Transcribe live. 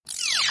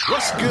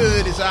What's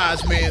good? It's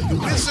Ozman the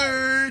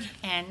Wizard.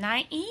 And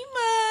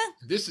Naima.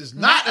 This is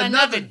Not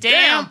Another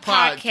Damn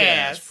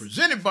Podcast,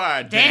 presented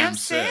by Damn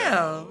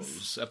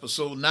Selves.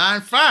 Episode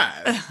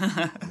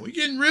 95. We're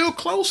getting real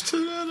close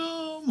to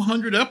that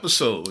 100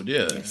 episode,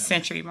 yeah.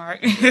 Century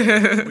mark.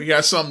 We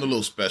got something a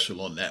little special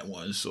on that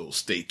one, so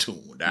stay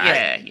tuned. All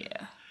right?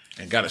 Yeah.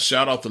 And got to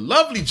shout out to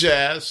Lovely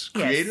Jazz,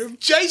 creator of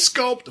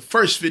J-Sculpt, the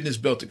first fitness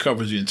belt that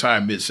covers the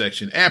entire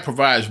midsection and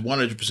provides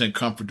 100%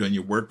 comfort during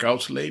your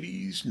workouts,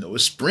 ladies. You know,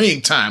 it's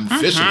springtime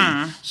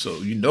officially, so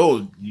you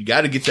know you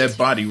got to get that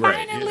body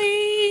right. Finally.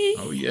 Yeah.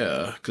 Oh,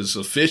 yeah, because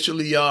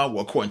officially,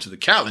 according to the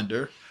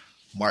calendar,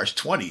 March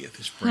 20th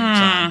is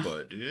springtime,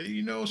 but,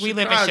 you know, we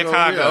live in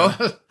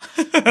Chicago.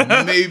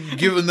 Yeah. Maybe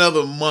give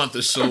another month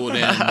or so,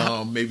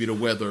 then maybe the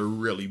weather will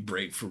really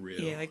break for real.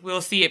 Yeah, like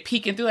we'll see it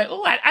peeking through, like,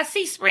 oh, I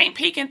see spring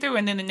peeking through,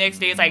 and then the next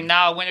day it's like,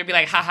 nah, winter be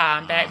like, haha,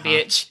 I'm back,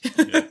 bitch.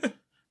 Yeah.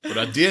 But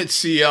I did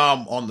see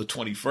on the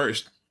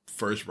 21st,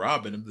 first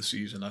robin of the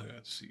season I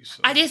got to see.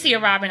 So, I did see a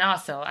robin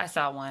also. I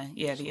saw one,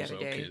 the other day.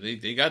 Okay,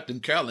 they got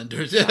them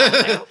calendars.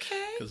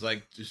 Okay. Because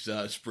like just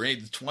spring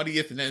the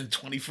 20th and then the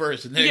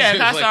 21st. And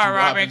then I saw a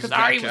robin because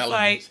Ari was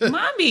like,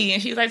 mommy,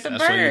 and she's like, the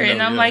bird.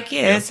 And I'm like,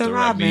 it's a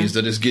robin. That means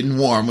that it's getting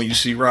warm when you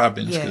see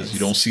robins because you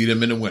don't see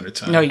them in the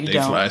wintertime. No, you don't.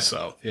 They fly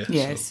south. Yeah,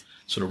 yes.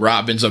 So the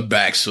robins are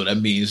back, so that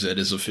means that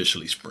it's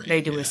officially spring.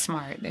 They do it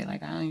smart. They're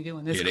like, I ain't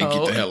doing this cold. They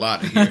get the hell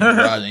out of here.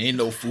 Ain't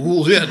no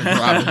fools. Yeah, the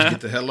robins get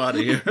the hell out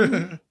of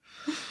here.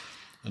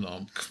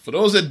 And, for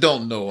those that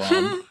don't know,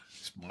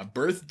 it's my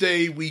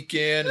birthday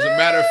weekend. As a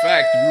matter of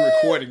fact, we're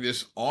recording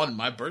this on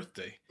my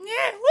birthday.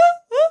 Yeah,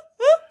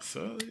 woo.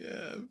 So,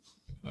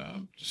 yeah,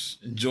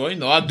 just enjoying.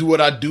 No, I do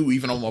what I do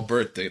even on my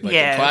birthday. Like,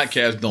 the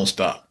podcast don't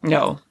stop.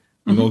 No.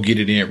 We're going to get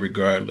it in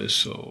regardless.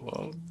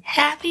 So,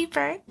 happy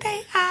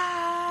birthday,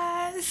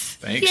 Oz.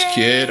 Thanks,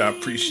 kid. I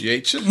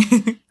appreciate you.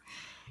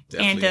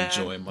 Definitely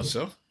enjoying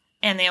myself.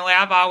 And then what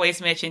I've always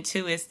mentioned,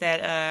 too, is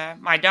that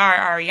my daughter,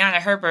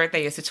 Ariana, her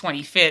birthday is the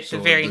 25th, so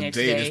the very next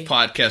day. The day this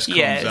podcast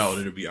comes out,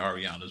 it'll be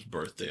Ariana's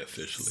birthday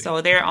officially.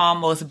 So they're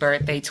almost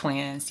birthday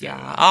twins,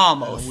 y'all.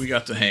 Almost. We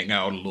got to hang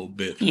out a little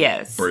bit.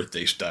 Yes.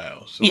 Birthday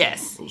style. So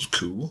yes. It was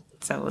cool.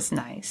 So it was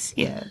nice.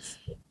 Yes.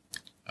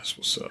 That's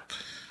what's up.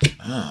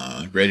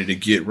 Ready to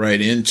get right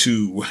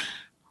into...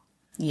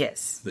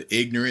 Yes. The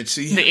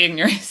ignorancy.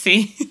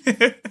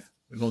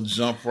 We're going to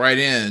jump right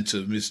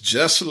into Miss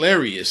Jess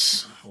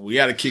Hilarious. We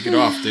got to kick it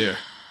off there.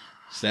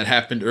 So that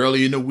happened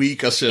early in the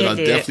week. I said I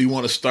definitely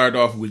want to start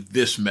off with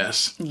this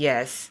mess.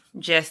 Yes.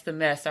 Just the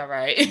mess, all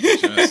right.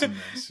 Just a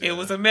mess. Yeah. It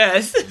was a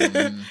mess.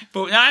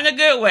 But not in a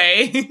good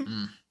way.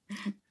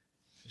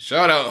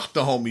 Shout out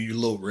to homie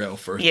Lil Rel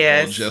first of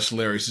all. Jess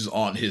Hilarious is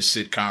on his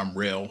sitcom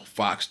Rel,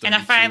 Fox 32. And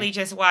I finally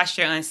just watched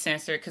it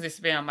uncensored because it's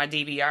been on my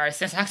DVR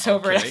since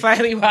October. Okay. I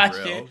finally watched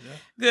it. Yeah.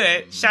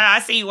 Good. Shout out. I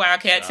see you,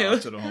 Wildcat, too. Shout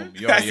out to the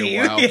homie. I see you.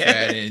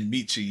 Wildcat and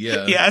Michi,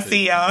 Yeah, I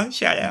see y'all.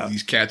 Shout out.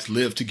 These cats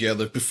lived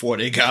together before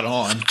they got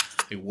on.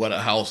 What a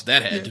house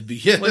that had to be.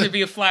 Wouldn't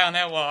be a fly on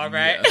that wall,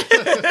 right?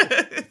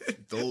 Yeah.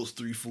 Those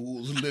three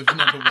fools living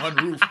under one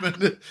roof.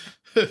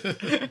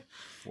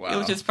 Wow. It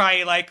was just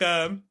probably like...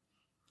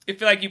 I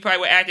feel like you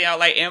probably were acting out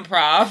like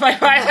improv.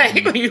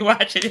 Like when you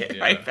watching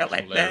it, I felt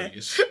like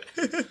hilarious.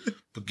 That.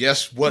 But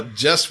guess what?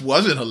 Just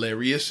wasn't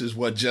hilarious is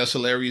what Jess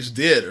Hilarious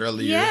did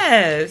earlier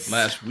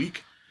last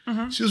week.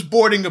 Mm-hmm. She was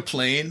boarding a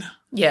plane.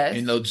 Yes.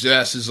 You know,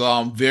 Jess is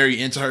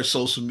very into her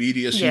social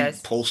media. She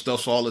posts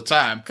stuff all the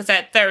time. Because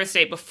that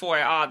Thursday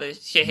before all the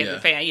shit hit the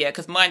fan,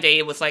 because Monday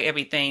it was like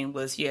everything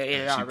was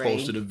it already. She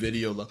posted a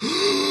video like,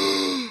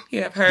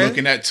 her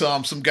looking at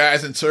some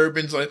guys in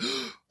turbans like,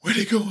 where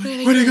they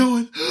going? Where they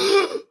going?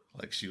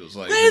 Like she was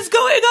like, what is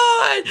going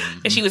on? Mm-hmm.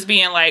 And she was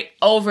being like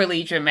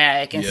overly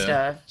dramatic and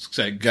stuff. It's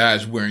like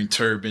guys wearing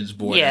turbans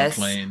boarding a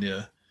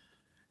plane,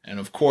 And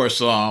of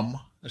course,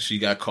 she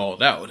got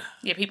called out.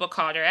 Yeah, people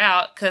called her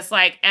out because,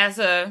 like,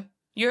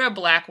 you're a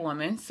black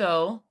woman,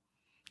 so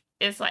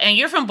it's like, and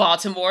you're from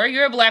Baltimore.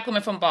 You're a black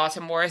woman from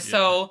Baltimore,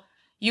 so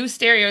you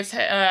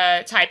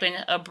stereotyping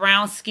a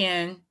brown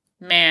skinned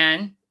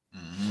man.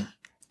 Mm-hmm.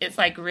 It's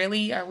like,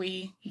 really? Are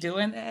we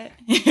doing that?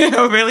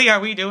 Really? Are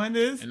we doing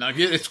this? And I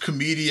get it's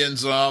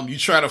comedians. You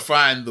try to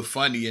find the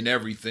funny in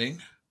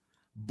everything,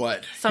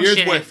 but some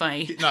shit ain't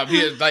funny.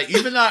 Like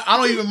even I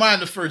don't even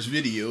mind the first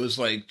video. It's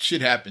like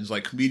shit happens.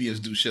 Like comedians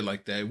do shit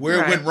like that.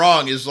 Where it went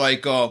wrong is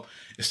like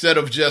instead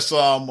of just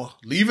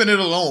leaving it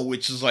alone,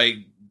 which is like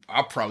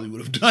I probably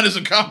would have done as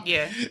a comic.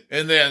 Yeah,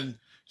 and then.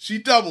 She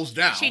doubles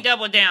down. She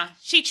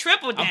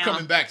tripled down. I'm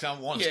coming back to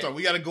one start.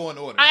 We got to go in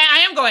order.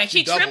 I am going.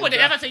 She tripled it.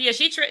 That's what I said.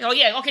 She tripled. Oh,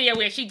 yeah. Okay,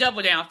 yeah. She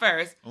doubled down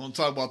first. I want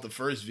to talk about the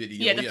first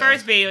video. Yeah, the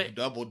first video.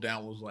 Double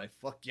down was like,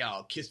 fuck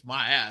y'all, kiss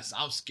my ass.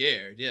 I'm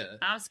scared. Yeah.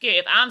 I'm scared.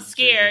 If I'm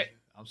scared,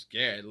 I'm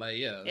scared. Like,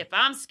 yeah. If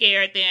I'm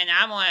scared, then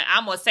I'm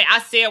gonna say I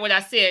said what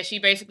I said. She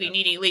basically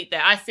need to delete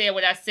that. I said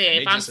what I said.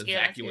 They if I'm just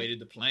scared, evacuated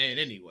the plane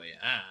anyway.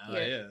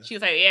 Yeah. She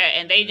was like,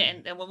 and they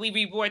didn't. And when we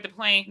reboard the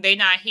plane, they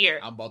not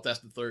here. That's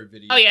the third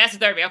video. Oh yeah, that's the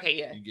third video. Okay,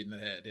 yeah. You getting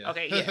ahead? Yeah.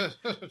 Okay, yeah.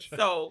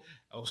 So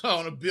I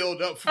want to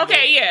build up from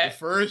the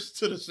first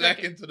to the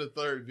second to the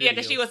third video. Yeah,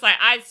 because she was like,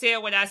 I said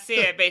what I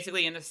said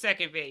basically in the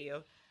second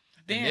video.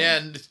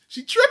 Then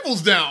she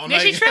triples down.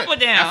 Then she tripled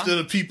down. After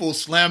the people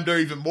slammed her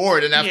even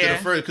more than after the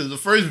first. Because the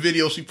first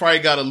video, she probably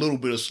got a little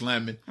bit of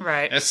slamming.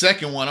 Right. That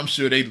second one, I'm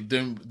sure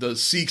the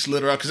Sikhs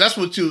lit her up. Because that's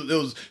what it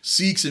was,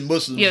 Sikhs and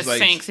Muslims. Yeah,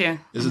 Sikhs, yeah.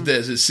 Is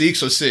it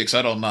Sikhs or Sikhs?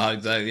 I don't know how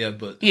exactly, yeah,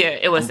 but. Yeah,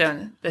 it was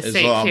the Sikhs,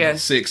 yeah.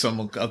 Sikhs,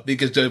 I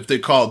think if they're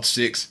called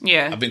Sikhs.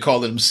 Yeah. I've been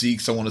calling them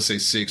Sikhs. I want to say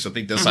Sikhs. I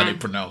think that's how they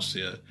pronounce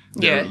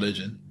their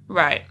religion.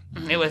 Right.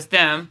 It was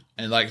them.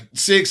 And like,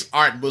 Sikhs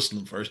aren't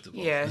Muslim, first of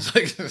all. Yeah.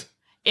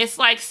 It's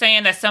like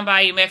saying that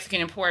somebody Mexican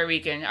and Puerto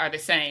Rican are the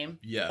same.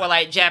 Yeah. Or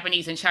like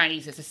Japanese and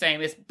Chinese is the same.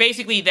 It's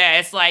basically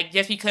that. It's like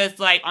just because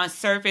like on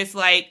surface,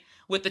 like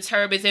with the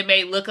turbans, it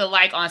may look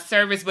alike on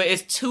surface, but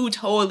it's two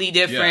totally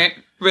different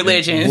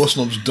religions.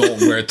 Muslims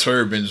don't wear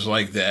turbans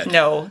like that.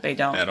 No, they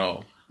don't. At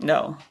all.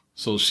 No.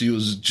 So she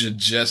was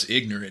just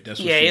ignorant. That's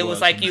what she was. Yeah, it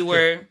was like you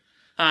were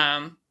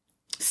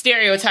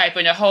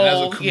stereotyping the whole.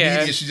 As a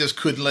comedian, she just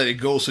couldn't let it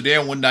go. So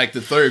then when like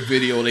the third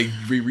video, they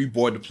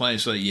reboard the plane.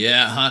 So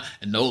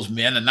and those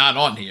men are not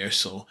on here.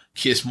 So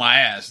kiss my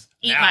ass.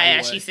 Eat my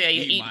ass, she said.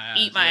 Eat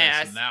my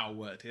ass. So now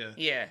what? Yeah.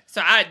 Yeah.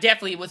 So I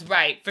definitely was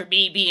right for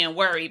me being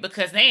worried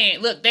because they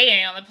ain't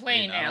on the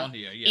plane now. On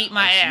here. Yeah, eat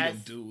my ass. See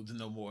them dudes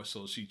no more.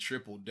 So she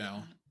tripled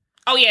down.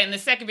 Oh yeah, in the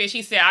second video,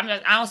 she said,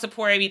 I don't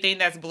support everything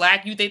that's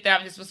black. You think that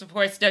I'm just supposed to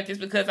support stuff just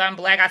because I'm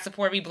black? I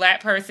support every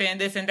black person,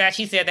 this and that.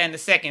 She said that in the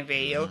second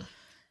video.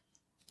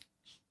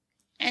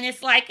 And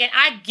it's like, and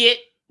I get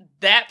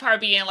that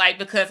part being like,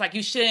 because like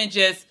you shouldn't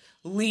just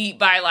lead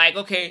by like,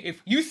 okay,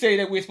 if you say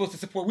that we're supposed to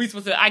support,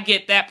 I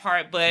get that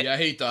part, but. Yeah, I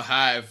hate the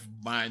hive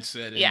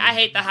mindset. Yeah, I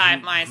hate the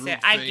hive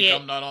mindset.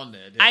 I'm not on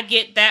that. Yeah. I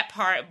get that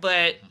part,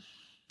 but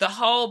the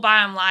whole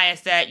bottom line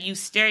is that you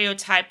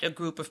stereotyped a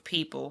group of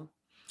people.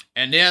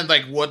 And then,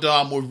 like, what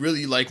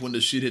really like when the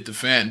shit hit the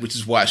fan, which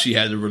is why she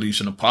had to release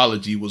an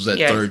apology, was that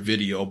third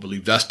video, I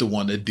believe. That's the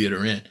one that did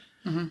her in.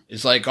 Mm-hmm.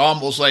 It's like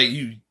almost like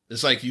you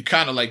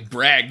kind of like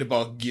bragged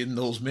about getting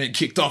those men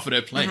kicked off of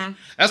that plane. Mm-hmm.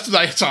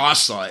 That's how I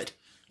saw it.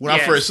 When I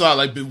first saw it,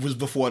 like, it was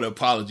before the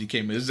apology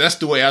came in. That's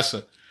the way I saw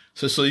it.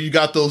 So you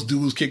got those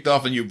dudes kicked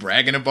off and you're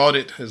bragging about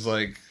it. It's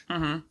like,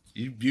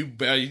 you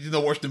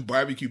know worse than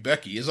Barbecue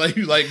Becky. It's like,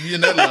 you're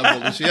in that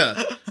level.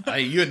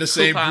 Like, you're in the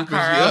same Coupon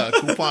group as,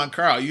 Coupon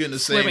Carl. You're in the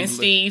same. Swimming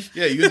Steve.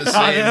 Yeah, you're in the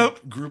same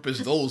group as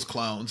those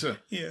clowns.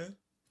 Yeah.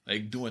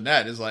 Like, doing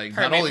that is like,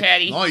 not only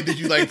did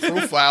you like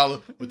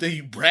profile, but then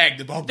you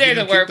bragged about There's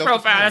the word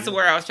profile. That's the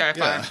word I was trying to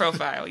find.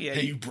 Profile, yeah.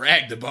 And you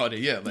bragged about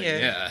it,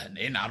 and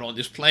they're not on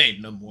this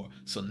plane no more.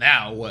 So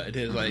now what? It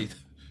is like,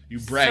 you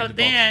bragged about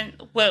it. So then,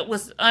 what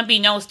was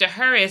unbeknownst to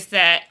her is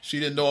that she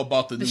didn't know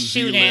about the New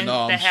shooting Zealand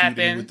that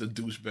happened with the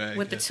douchebag.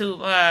 With the two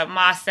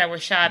mosques that were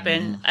shot,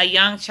 and a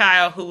young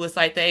child who was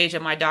like the age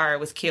of my daughter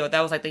was killed.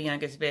 That was like the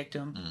youngest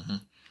victim. Mm-hmm.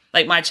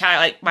 Like my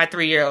child, like my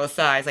 3-year-old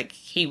size, like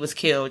he was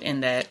killed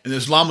in that. And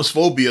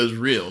Islamophobia is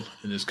real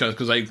in this country.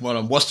 Because like,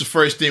 what's the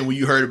first thing when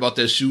you heard about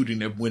that shooting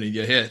that went in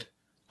your head?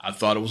 I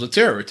thought it was a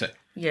terror attack.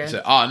 Yeah. I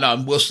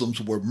said, Muslims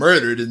were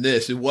murdered in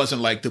this. It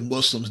wasn't like the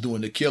Muslims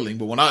doing the killing.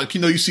 But when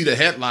you see the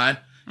headline,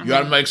 you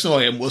automatically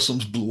say,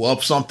 Muslims blew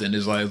up something.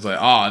 It's like,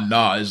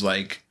 it's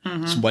like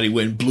somebody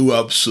went and blew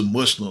up some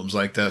Muslims.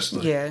 Like that's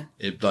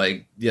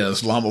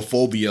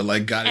Islamophobia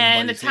like got.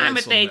 And the time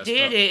that they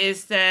did it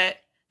is that.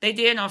 They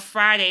did on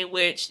Friday,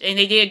 and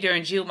they did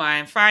during Jumu'ah.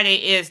 And Friday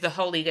is the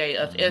holy day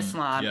of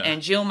Islam,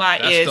 and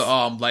Jumu'ah is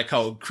the like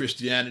how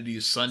Christianity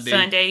is Sunday.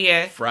 Sunday,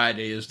 yeah.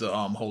 Friday is the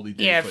holy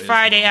day. Yeah, for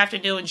Friday Islam.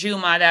 afternoon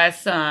Jumu'ah.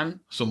 That's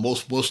So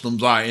most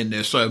Muslims are in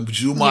there. So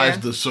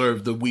Jumu'ah is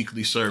the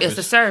weekly service. It's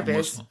the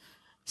service.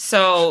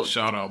 So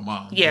shout out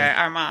mom.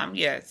 Yeah, our mom.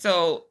 Yeah.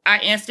 So I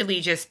instantly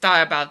just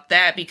thought about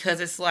that because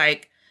it's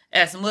like.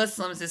 As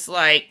Muslims, it's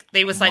like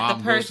they was like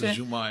the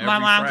person. My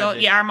mom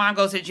goes. Yeah, our mom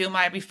goes to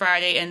Jumu'ah every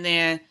Friday, and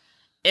then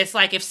it's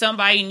like if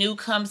somebody new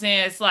comes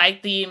in, it's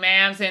like the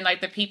imams and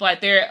like the people like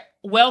they're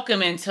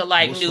welcoming to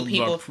like Muslims new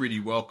people. Are pretty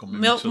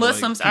welcoming.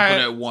 Muslims to, like, people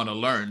are that want to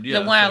learn. Yeah,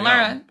 that want to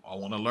learn. I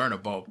want to learn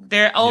about.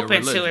 They're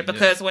open to it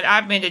because when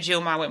I've been to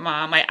Jumu'ah with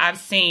mom, like I've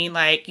seen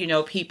like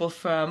people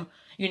from.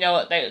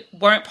 That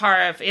weren't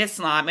part of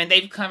Islam and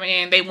they've come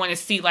in, they want to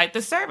see like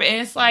the service.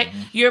 And it's like,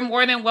 you're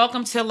more than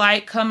welcome to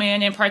like come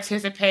in and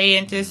participate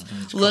and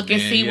just look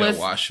and see what's.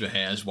 Wash your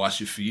hands,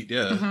 wash your feet.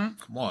 Yeah. Come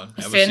on.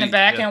 Sit in the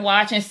back and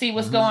watch and see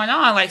what's going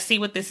on. Like, see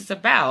what this is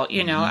about.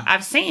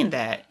 I've seen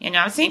that.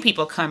 I've seen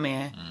people come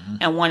in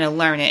and want to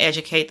learn and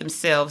educate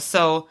themselves.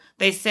 So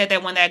they said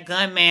that when that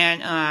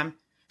gunman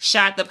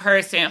shot the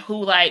person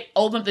who like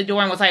opened the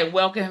door and was like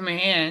welcoming him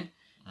in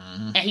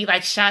and he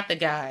like shot the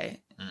guy.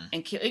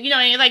 And kill,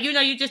 and like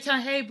you just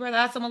telling, hey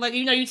brother, someone like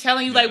you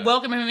telling you like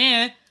welcome him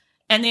in,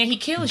 and then he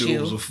kills Dude, you.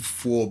 it was a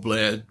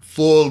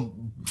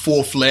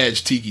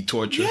full-fledged tiki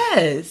torture.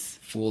 Yes.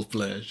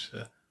 Full-fledged.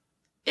 Yeah.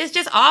 It's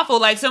just awful.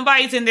 Like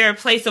somebody's in their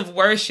place of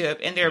worship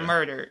and they're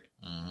murdered.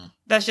 Mm-hmm.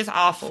 That's just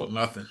awful. For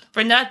nothing.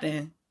 For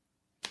nothing.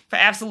 For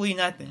absolutely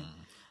nothing.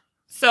 Mm-hmm.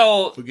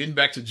 So, but getting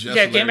back to Jess,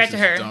 getting back to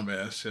her,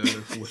 dumbass.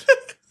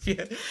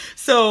 Yeah.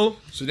 So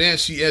then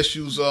she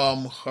issues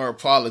her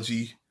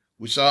apology,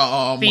 which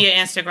I via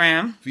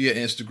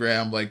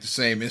Instagram, like the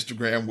same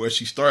Instagram where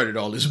she started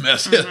all this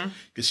mess,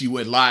 because she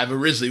went live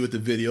originally with the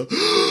video.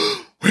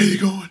 Where are you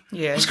going?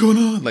 Yeah, what's going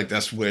on? Like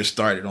that's where it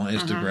started on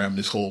Instagram.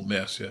 This whole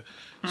mess. Yeah.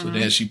 So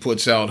then she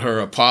puts out her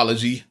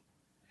apology,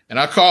 and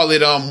I call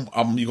it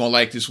you gonna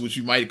like this, which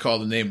you might call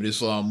the name of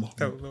this oh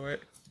Lord.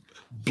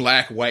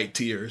 Black White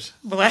Tears.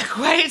 Black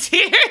White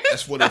Tears.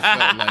 That's what it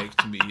felt like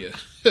to me. Yeah.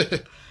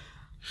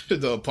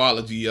 The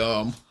apology.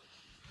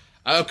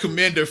 I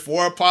commend her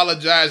for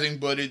apologizing,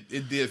 but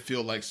it did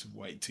feel like some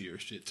white tear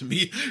shit to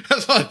me.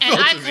 That's how it felt to me.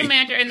 And I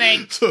commend her, and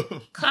like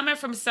coming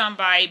from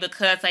somebody,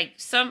 because like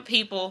some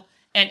people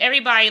and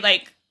everybody,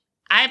 like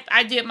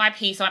I did my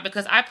piece on it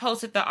because I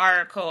posted the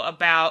article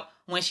about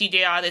when she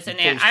did all this, and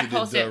then I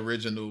posted the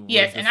original.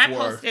 Yes, and I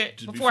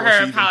posted before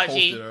her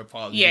apology.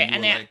 Yeah,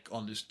 and then like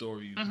on this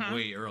story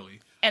way early.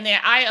 And then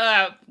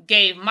I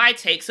gave my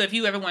take. So if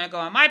you ever want to go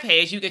on my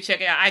page, you can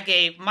check it out. I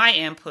gave my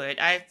input.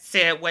 I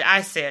said what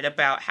I said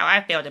about how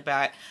I felt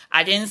about it.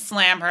 I didn't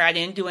slam her. I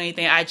didn't do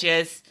anything. I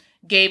just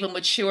gave a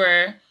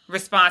mature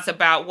response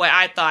about what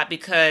I thought,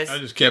 because I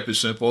just kept it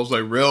simple. I was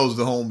like, Rel's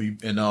the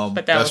homie, and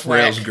but that's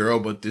Rel's girl,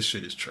 but this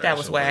shit is trash. That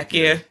was whack,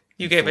 yeah.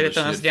 You gave it a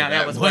thumbs down.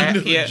 That was whack,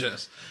 yeah.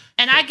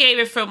 And I gave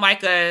it from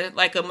like a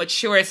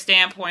mature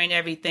standpoint and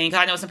everything.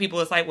 I know some people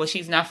was like, well,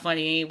 she's not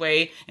funny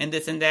anyway, and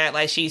this and that.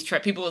 Like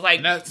people was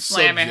like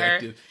slamming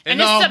subjective. Her.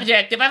 And it's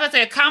subjective. As I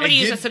said,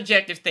 comedy is a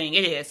subjective thing.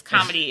 It is.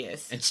 Comedy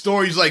is. And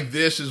stories like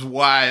this is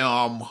why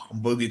I'm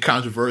gonna get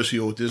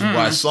controversial with this.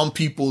 Why some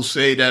people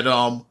say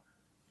that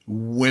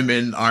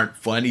women aren't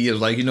funny is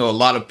like, a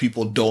lot of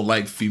people don't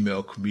like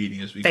female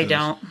comedians because they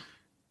don't.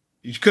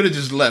 You could have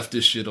just left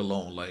this shit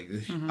alone. Like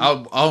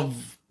I'm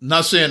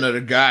not saying that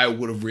a guy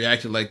would have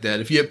reacted like that.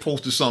 If he had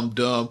posted something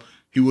dumb,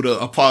 he would have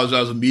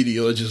apologized immediately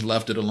or just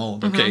left it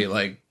alone. Okay,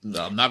 like,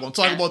 no, I'm not going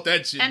to talk about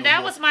that shit. And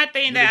that was my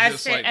thing that I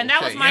said. Like, and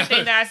that was my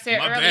thing that I said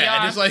early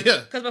on. It's like,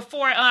 because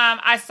before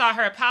I saw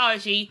her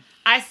apology,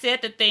 I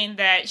said the thing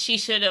that she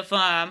should have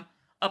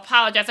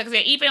apologized. Like I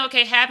said, even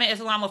having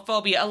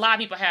Islamophobia, a lot of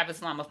people have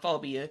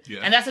Islamophobia. Yeah.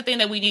 And that's the thing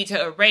that we need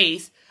to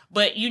erase.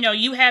 But,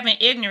 you having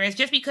ignorance,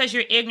 just because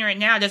you're ignorant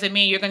now doesn't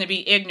mean you're going to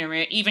be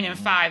ignorant even in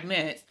 5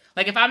 minutes.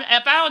 Like if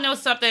I don't know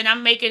something,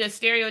 I'm making a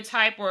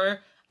stereotype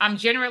or I'm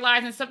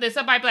generalizing something,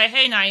 somebody be like,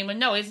 hey, Naima,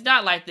 no, it's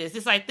not like this.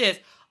 It's like this.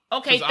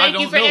 Okay, thank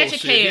you for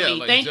educating me.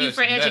 Like, thank you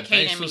for educating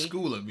me. Thanks for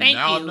schooling me.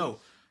 Now I know.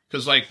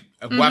 Because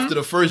after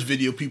the first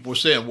video, people were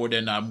saying, well,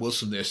 they're not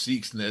Muslim, they're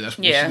Sikhs. And that's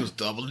when she was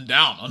doubling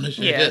down on this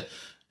shit.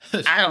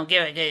 I don't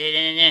give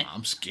it.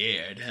 I'm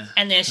scared.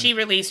 And then she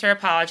released her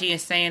apology and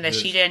saying that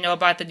she didn't know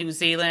about the New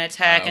Zealand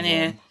attack. And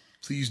then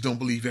please don't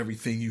believe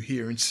everything you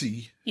hear and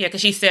see. Yeah,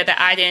 because she said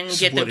that I didn't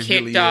get them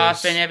kicked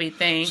off and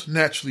everything. So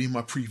naturally, in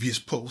my previous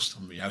post,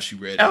 how she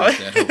read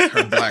that,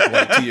 her black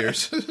white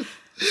tears,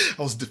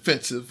 I was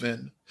defensive,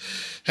 and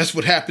that's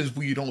what happens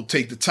when you don't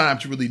take the time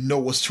to really know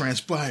what's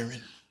transpiring.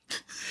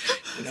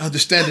 And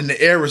understanding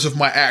the errors of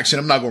my action,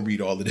 I'm not going to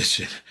read all of this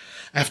shit.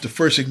 I have to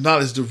first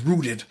acknowledge the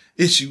rooted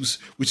issues,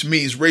 which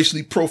means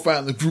racially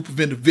profiling a group of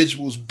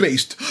individuals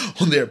based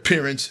on their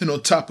appearance, and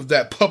on top of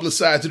that,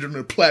 publicize it on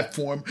a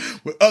platform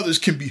where others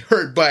can be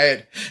hurt by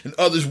it and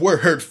others were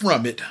hurt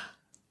from it.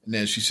 And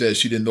then she says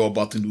she didn't know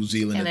about the New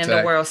Zealand attack. And then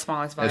the world's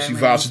smallest violence. And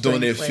she vows to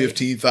donate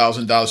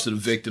 $15,000 to the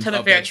victims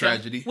of that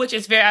tragedy. Which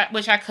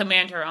I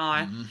commend her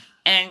on. Mm-hmm.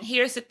 And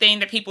here's the thing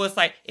that people is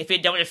like, if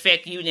it don't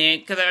affect you,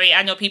 then, because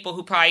I know people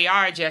who probably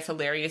are just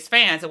hilarious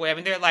fans or whatever,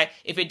 and they're like,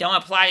 if it don't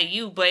apply to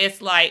you, but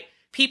it's like,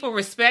 people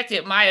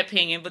respected my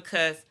opinion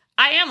because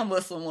I am a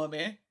Muslim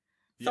woman.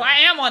 Yeah. So I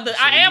am on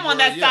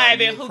that side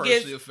of it who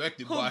gets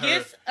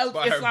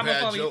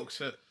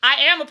Islamophobia. I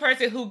am a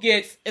person who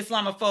gets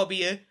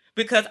Islamophobia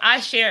because I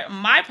share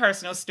my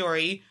personal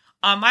story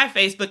on my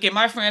Facebook, and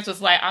my friends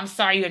was like, I'm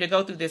sorry you had to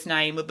go through this,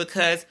 Naima,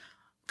 because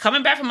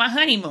coming back from my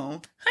honeymoon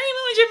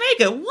in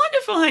Jamaica,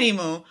 wonderful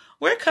honeymoon.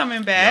 We're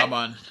coming back. Yeah,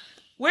 man.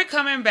 We're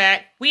coming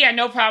back. We had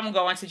no problem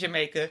going to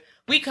Jamaica.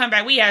 We come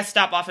back. We had to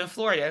stop off in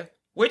Florida.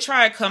 We're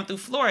trying to come through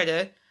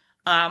Florida.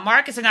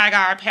 Marcus and I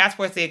got our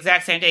passports the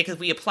exact same day because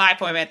we applied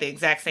for them at the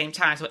exact same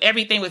time. So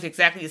everything was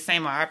exactly the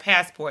same on our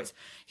passports.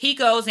 He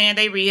goes in,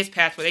 they read his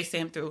passport, they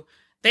send him through.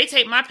 They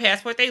take my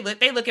passport, they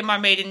look at my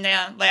maiden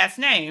last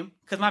name,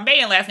 because my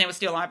maiden last name was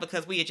still on it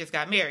because we had just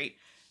got married.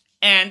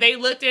 And they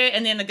looked at,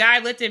 and then the guy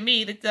looked at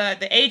me,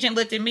 the agent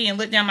looked at me and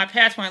looked down my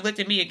passport and looked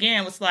at me again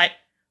and was like,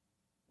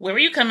 where were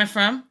you coming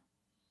from?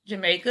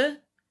 Jamaica?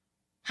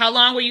 How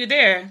long were you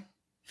there?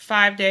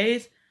 5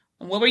 days.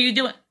 And what were you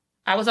doing?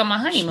 I was on my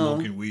honeymoon.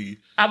 Smoking weed.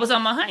 I was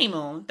on my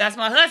honeymoon. That's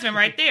my husband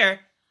right there.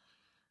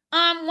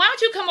 Why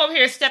don't you come over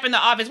here and step in the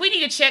office? We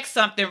need to check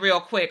something real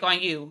quick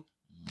on you.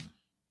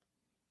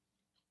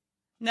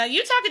 Now,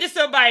 you talking to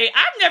somebody,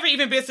 I've never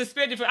been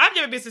suspended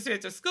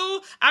to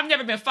school. I've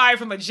never been fired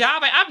from a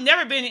job. I've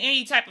never been in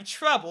any type of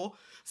trouble.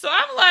 So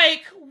I'm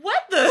like,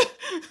 what the?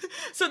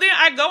 So then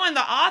I go in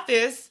the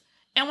office,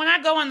 and when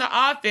I go in the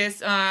office,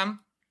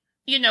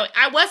 you know,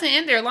 I wasn't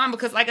in there long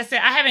because, like I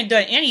said, I haven't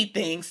done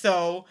anything.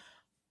 So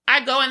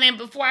I go in there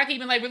before I can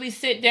even like really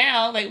sit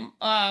down, like,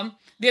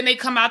 then they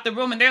come out the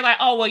room and they're like,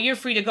 oh, well, you're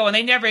free to go. And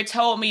they never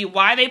told me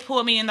why they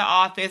pulled me in the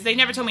office. They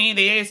never told me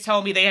anything. They just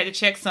told me they had to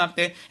check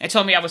something and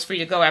told me I was free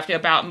to go after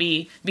about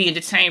me being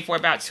detained for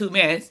about 2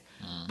 minutes.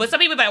 But some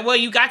people are like, well,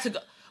 you got to go.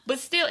 But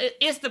still,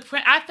 it's the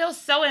print. I feel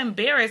so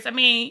embarrassed. I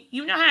mean,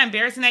 you know how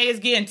embarrassing that is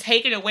getting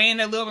taken away in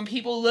the little room.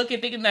 People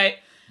looking, thinking like,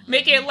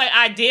 making it like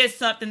I did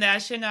something that I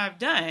shouldn't have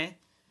done.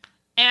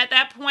 And at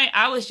that point,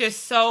 I was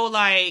just so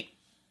like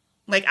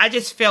I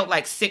just felt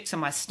like sick to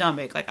my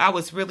stomach. Like I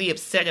was really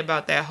upset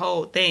about that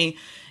whole thing.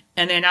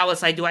 And then I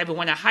was like, do I even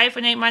want to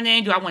hyphenate my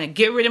name? Do I want to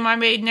get rid of my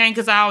maiden name?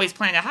 Because I always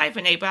plan to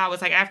hyphenate. But I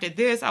was like, after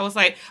this, I was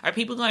like, are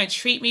people going to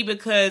treat me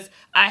because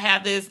I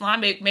have the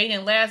Islamic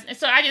maiden last? And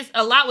so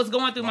a lot was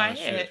going through my head.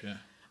 Shit, yeah.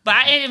 But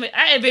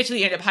I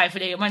eventually ended up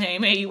hyphenating my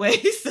name anyway.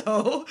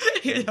 So,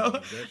 you know,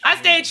 I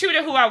stayed true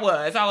to who I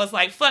was. I was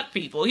like, fuck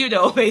people, you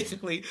know,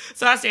 basically.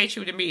 So I stayed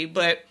true to me.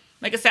 But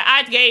like I said,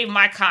 I gave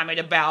my comment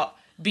about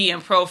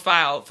being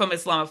profiled from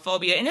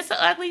Islamophobia, and it's an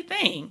ugly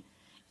thing.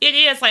 It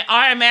is like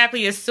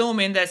automatically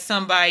assuming that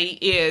somebody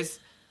is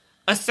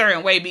a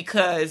certain way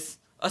because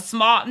it's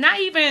not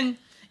even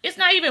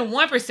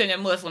 1% of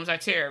Muslims are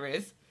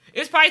terrorists.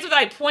 It's probably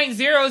like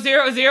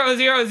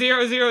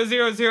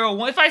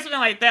 0.000000001. It's probably something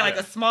like that, like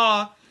a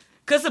small,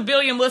 because a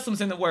billion Muslims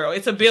in the world.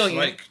 It's a billion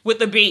like,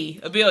 with a B,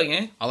 a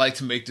billion. I like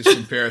to make this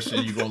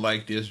comparison. You're gonna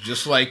like this,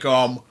 just like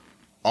all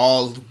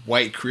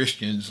white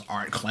Christians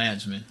aren't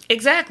Klansmen.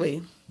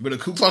 Exactly. But the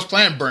Ku Klux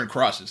Klan burned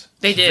crosses.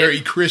 They did.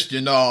 Very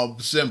Christian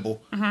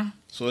symbol. Mm-hmm.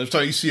 So every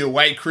time you see a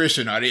white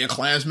Christian, are they a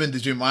Klansman?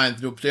 Did your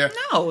mind up there?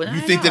 No. If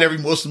you think that every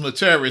Muslim is a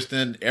terrorist,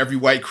 then every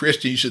white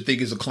Christian you should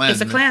think is a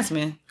Klansman. It's a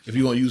Klansman. If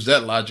you want to use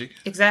that logic.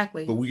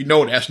 Exactly. But we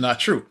know that's not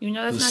true. You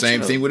know that's it's not the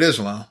same true. thing with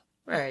Islam.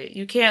 Right.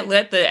 You can't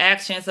let the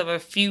actions of a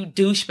few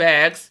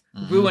douchebags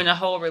ruin a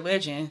whole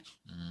religion.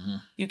 Mm-hmm.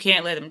 You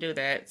can't let them do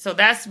that. So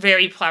that's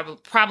very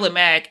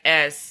problematic.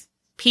 As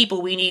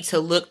people, we need to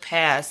look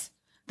past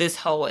this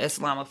whole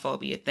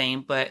Islamophobia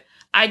thing. But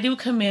I do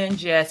commend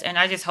Jess, and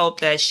I just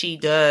hope that she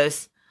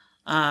does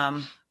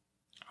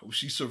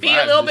she survived be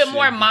a little bit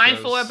more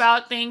mindful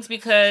about things,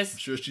 because I'm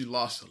sure she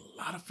lost a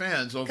lot of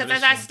fans over this.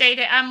 Because as I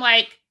stated, I'm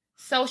like,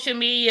 social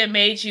media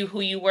made you who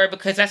you were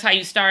because that's how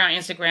you start on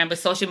Instagram, but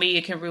social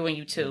media can ruin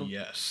you too.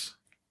 Yes.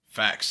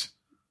 Facts.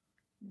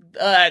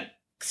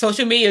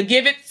 Social media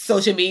give it,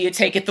 social media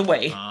take it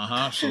away.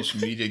 Social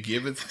media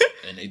give it,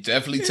 and they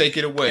definitely take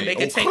it away. And they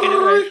can take it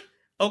away.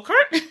 Okay.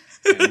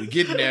 Yeah, we're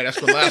getting there. That's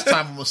the last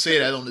time I'm going to say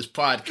that on this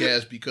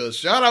podcast, because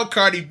shout out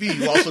Cardi B,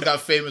 who also got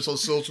famous on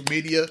social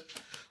media.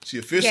 She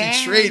officially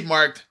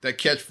trademarked that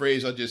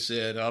catchphrase I just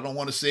said. I don't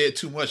want to say it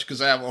too much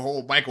because I have a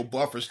whole Michael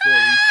Buffer story.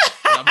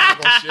 I'm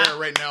not going to share it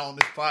right now on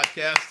this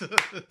podcast.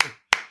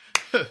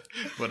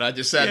 But I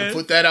just had to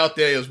put that out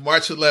there. It was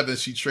March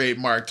 11th. She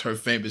trademarked her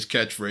famous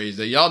catchphrase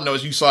that y'all know.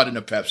 You saw it in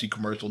the Pepsi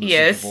commercial in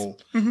the Super Bowl.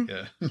 Mm-hmm.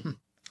 Yeah.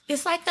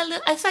 It's like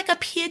a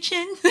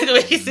pigeon. The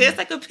way he says, it's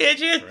like a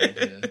pigeon. Right,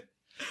 yeah.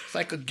 It's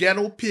like a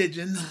ghetto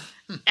pigeon.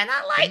 And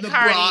I like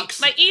Cardi.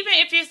 Bronx. Like even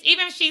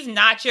if she's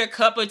not your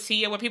cup of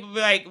tea, or where people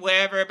be like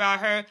whatever about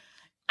her,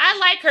 I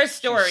like her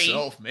story. She's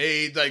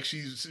self-made, like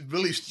she's a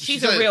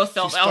real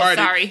self.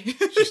 Sorry.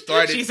 She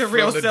started she's a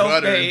real from the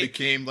gutter and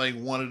became like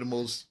one of the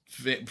most,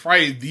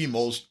 probably the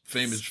most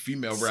famous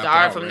female rapper.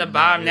 Started from the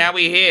bottom, now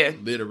we here.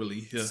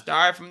 Literally, yeah.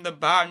 Started from the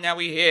bottom, now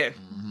we here.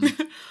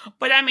 Mm-hmm.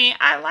 But I mean,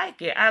 I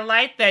like it. I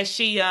like that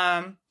she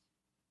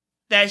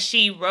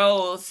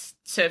rose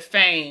to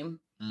fame.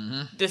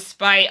 Mm-hmm.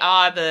 Despite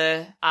all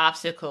the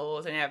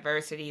obstacles and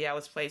adversity that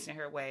was placed in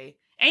her way.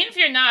 And even if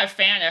you're not a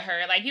fan of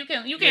her, like you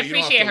can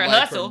appreciate her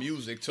hustle. Her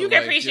music you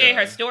can appreciate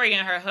her story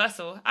and her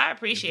hustle. I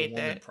appreciate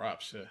that.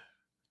 Props,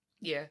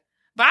 yeah.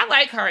 But I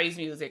like Cardi's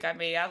music. I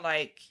mean,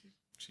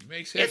 she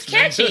makes hits. It's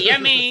catchy. I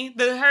mean,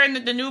 her and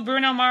the new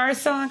Bruno Mars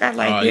song, I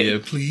like it. Oh yeah,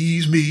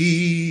 please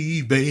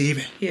me,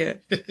 baby. Yeah,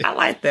 I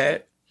like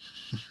that.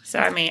 So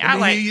I mean, I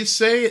like hear you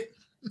say it.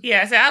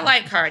 Yeah, so I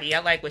like Cardi. I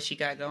like what she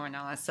got going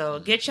on. So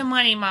get your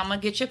money, mama.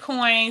 Get your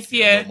coins.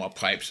 Yeah. My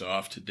pipes are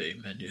off today,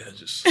 man. Yeah,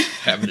 just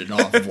having an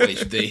off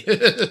voice day.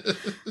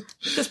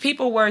 Because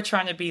people were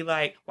trying to be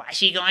like, why is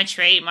she going to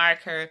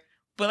trademark her?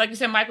 But like you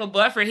said, Michael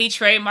Buffer, he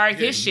trademarked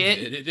his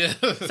shit.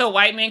 So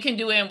white men can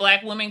do it and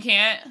black women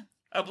can't.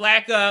 A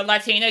black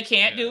Latina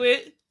can't do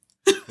it.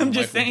 I'm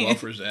just saying. Michael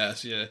Buffer's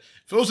ass, yeah.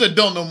 For those that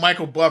don't know,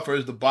 Michael Buffer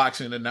is the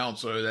boxing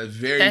announcer. That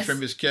very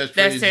famous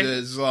catchphrase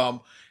is...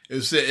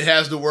 It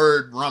has the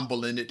word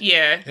rumble in it.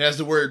 Yeah. It has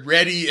the word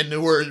ready and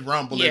the word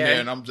rumble in there.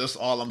 And I'm just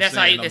all I'm That's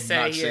saying. All you can I'm say,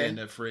 not saying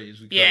that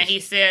phrase. Because, and he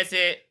says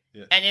it.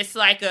 Yeah. And it's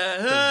like it's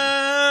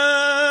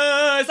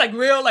like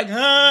real, like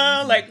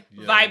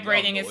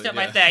vibrating and stuff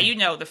like that. You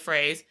know the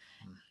phrase.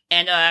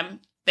 And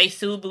They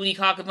sued Booty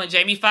Call because when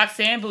Jamie Foxx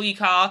and Booty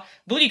Call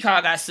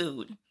got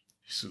sued.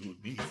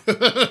 Sued me.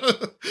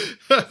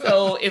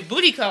 So if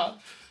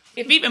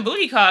even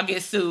Booty Call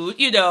gets sued,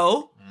 you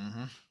know,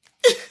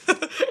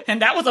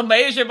 and that was a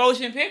major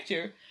motion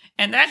picture,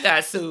 and that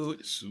got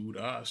sued. Sued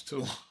us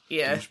too.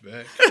 Yeah.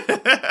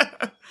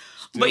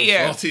 But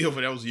yeah, salty over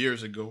that was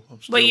years ago.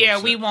 But yeah,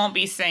 upset. We won't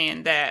be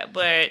saying that.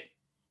 But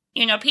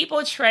you know,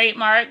 people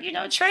trademark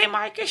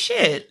your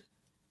shit.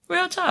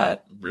 Real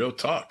talk. Real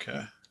talk,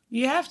 huh?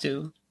 You have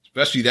to.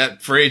 Especially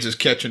that phrase is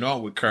catching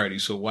on with Cardi,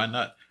 so why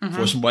not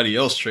for somebody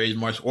else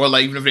trademarks? Or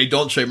like even if they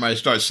don't trademark,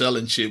 start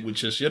selling shit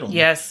with your shit on.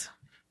 Yes.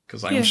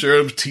 Because like, I'm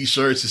sure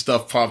T-shirts and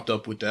stuff popped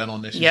up with that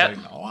on there. She's like,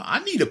 no,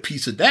 I need a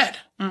piece of that.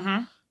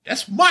 Mm-hmm.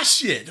 That's my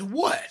shit.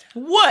 What?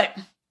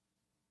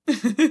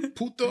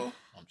 Puto?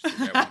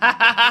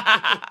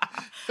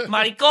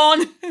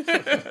 Maricón.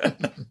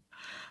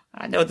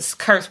 I know the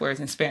curse words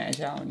in Spanish.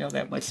 I don't know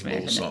that much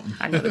Spanish.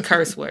 I know the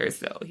curse words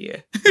though,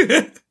 yeah.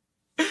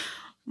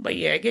 But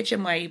yeah, get your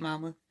money,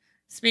 mama.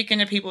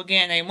 Speaking of people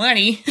getting their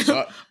money,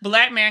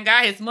 Black man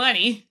got his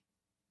money.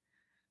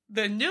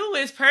 The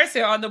newest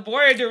person on the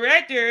board of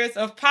directors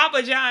of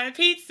Papa John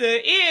Pizza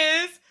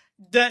is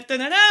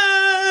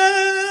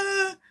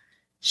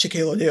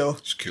Shaquille O'Neal.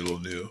 Shaquille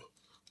O'Neal.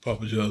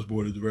 Papa John's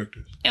board of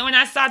directors. And when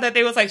I saw that,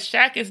 they was like,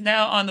 Shaq is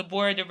now on the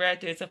board of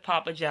directors of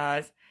Papa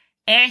John's.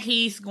 And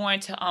he's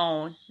going to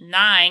own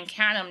 9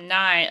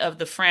 of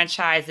the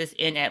franchises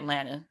in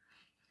Atlanta.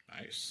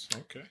 Nice.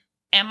 Okay.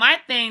 And my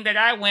thing that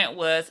I went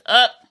was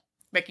up,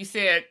 like you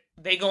said,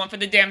 they going for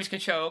the damage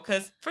control.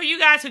 Because for you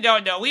guys who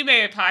don't know, we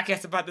made a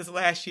podcast about this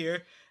last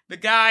year. The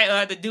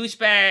guy, the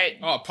douchebag.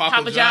 Oh,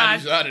 Papa John,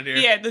 he's out of there.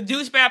 Yeah, the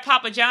douchebag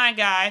Papa John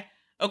guy.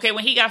 Okay,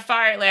 when he got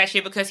fired last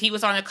year because he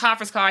was on a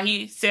conference call,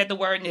 he said the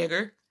word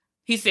nigger.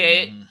 He said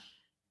it.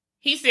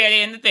 He said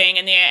it in the thing.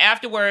 And then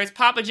afterwards,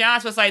 Papa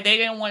John's was like, they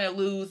didn't want to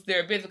lose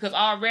their business because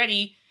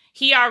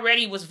he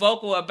already was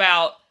vocal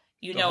about,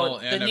 you know,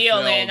 the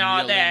kneeling and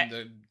all that.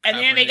 And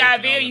then they got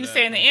a video you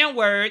saying the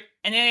N-word.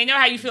 And then they know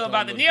how you feel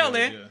about the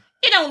kneeling.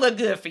 It don't look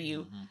good for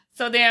you. Mm-hmm.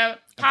 So then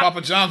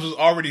Papa John's was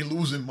already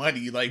losing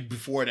money like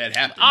before that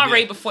happened.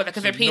 Already before that,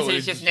 because their pizza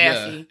is just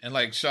nasty. Yeah. And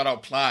like shout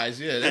out Plies,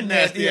 that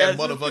nasty ass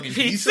motherfucking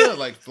pizza.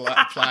 Like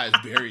Plies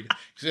buried.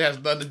 It has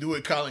nothing to do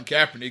with Colin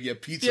Kaepernick. Your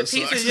pizza sucks.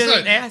 Pizza's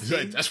just nasty.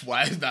 Like, that's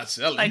why it's not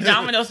selling. Like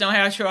Domino's don't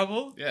have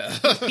trouble. Yeah.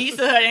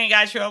 Pizza Hut ain't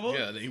got trouble.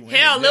 Yeah, they win.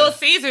 Hell, Little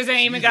Caesars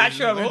ain't even got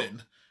trouble.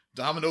 Winning.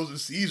 Domino's and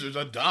Caesars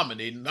are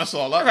dominating. That's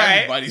all.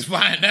 Everybody's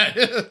buying that.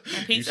 And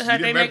Pizza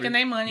Hut, they making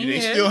their money.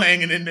 They still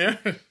hanging in there.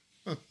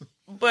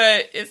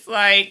 But it's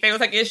like, they was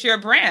like, it's your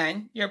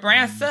brand. Your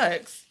brand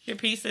sucks. Your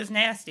pizza is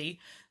nasty.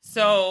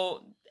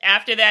 So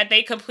after that,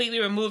 they completely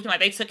removed him.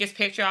 Like, they took his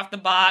picture off the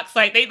box.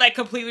 Like, they like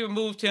completely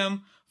removed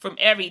him from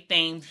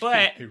everything.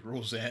 But hey,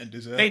 Roseanne,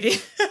 is that? They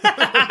did.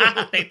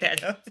 I think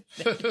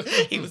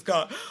that he was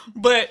gone.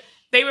 But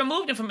they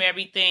removed him from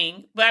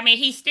everything. But I mean,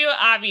 he still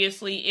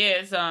obviously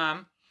is.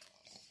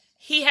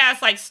 He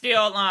has like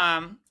still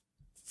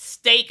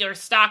stake or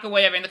stock or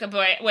whatever in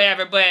the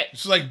whatever, but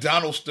it's like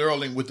Donald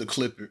Sterling with the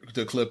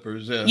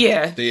Clippers.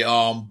 Yeah. They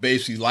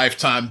basically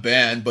lifetime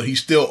ban, but he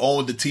still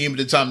owned the team at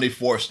the time they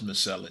forced him to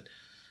sell it.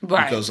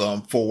 Right. Because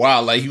for a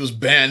while, like he was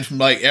banned from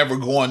like ever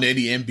going to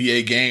any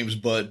NBA games,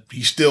 but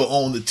he still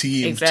owned the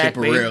team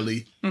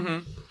temporarily.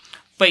 Mm-hmm.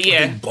 But yeah,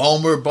 I think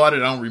Ballmer bought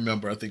it. I don't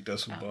remember. I think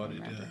that's who bought it.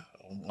 Yeah.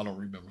 I don't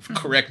remember.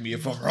 Correct me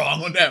if I'm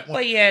wrong on that one.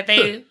 But yeah,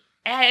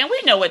 and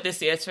we know what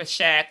this is for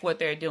Shaq. What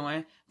they're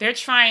doing, they're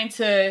trying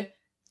to.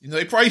 You know,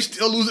 they probably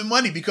still losing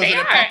money because of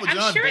that Papa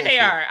John. I'm sure they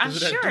are. I'm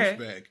sure.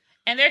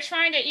 And they're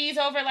trying to ease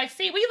over, like,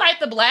 see, we like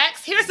the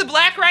blacks. Here's the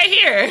black right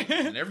here.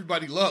 And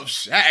everybody loves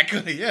Shaq.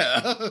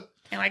 Yeah.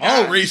 And like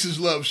all races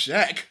love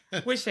Shaq.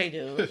 Which they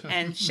do.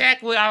 And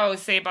Shaq, what I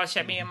always say about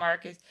Shaq, me and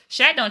Marcus,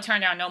 Shaq don't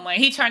turn down no money.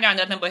 He turned down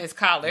nothing but his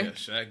collar. Yeah,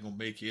 Shaq gonna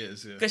make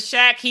his. Because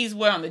Shaq, he's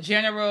on the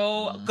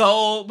General,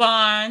 Gold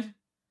Bond,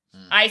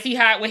 Icy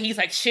Hot, where he's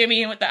like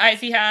shimmying with the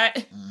Icy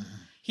Hot.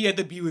 He had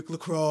the Buick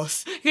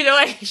LaCrosse. You know,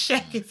 like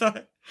Shaq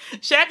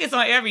is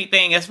on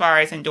everything as far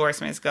as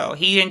endorsements go.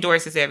 He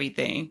endorses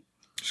everything.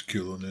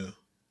 Shaquille O'Neal.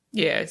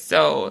 Yeah,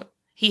 so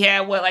he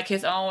had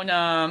his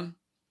own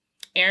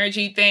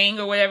energy thing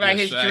or whatever, like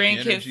his Shaq drink,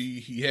 energy.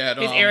 He had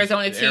his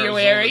Arizona tea or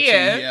whatever.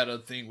 Yeah, he had a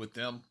thing with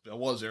them. That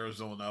was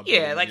Arizona.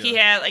 Yeah, he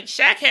had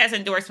Shaq has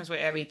endorsements with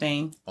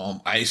everything.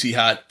 Icy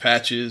Hot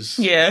patches.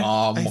 Yeah,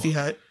 Icy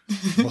Hot.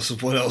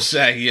 What else?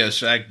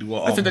 Shaq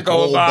do the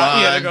Gold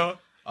Bond. Yeah, the Gold.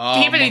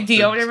 He have any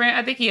deodorant?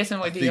 I think he has some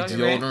with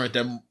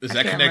deodorant. Is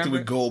that connected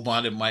with Gold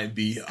Bond? It might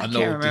be. I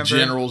know the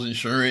General's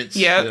insurance.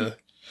 Yep. Yeah.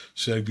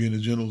 Shaq being the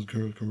General's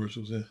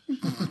commercials. Yeah.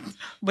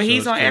 But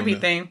he's on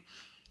everything. Now.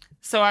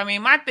 So, I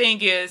mean, my thing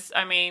is,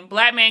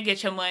 black man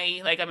get your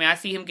money. I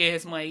see him get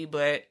his money,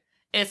 but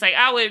it's like,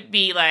 I would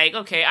be like,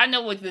 okay, I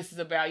know what this is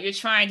about. You're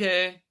trying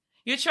to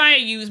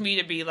use me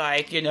to be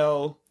like, you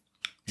know,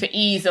 to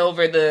ease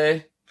over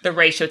the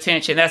racial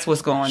tension. That's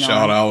what's going on.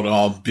 Shout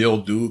out Bill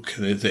Duke.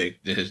 They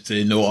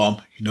know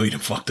you done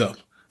fucked up.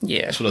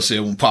 Yeah. That's what I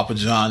said when Papa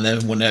John,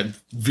 when that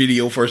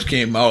video first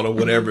came out or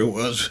whatever it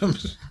was.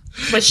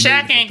 But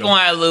Shaq ain't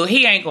going to lose.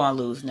 He ain't going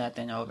to lose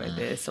nothing over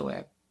this or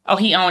whatever. Oh,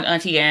 he owned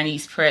Auntie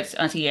Anne's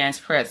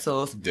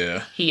Pretzels.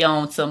 Yeah. He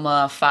owned some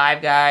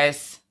Five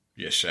Guys.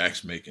 Yeah,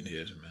 Shaq's making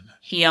his, man.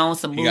 He owns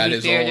some movie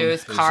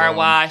theaters, car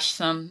wash,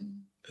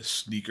 some... A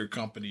sneaker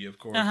company, of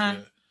course.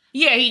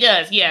 Yeah, he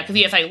does. Yeah, because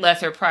he has like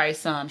lesser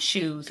price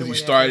shoes. Because he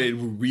started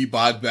with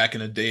Reebok back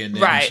in the day, and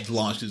then he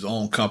launched his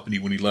own company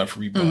when he left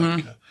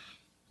Reebok.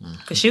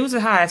 Because shoes are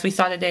high, as we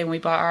saw today when we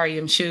bought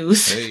Ari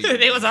shoes. Hey.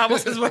 They was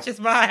almost as much as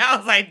mine. I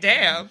was like,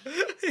 damn,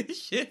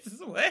 shit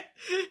is what?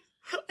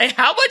 Like,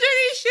 how much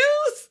are these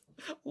shoes?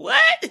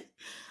 What?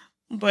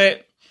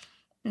 But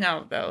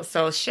no, though.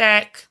 So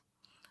Shaq,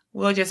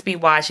 we'll just be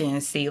watching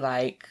and see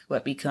like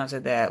what becomes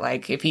of that.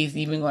 Like if he's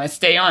even going to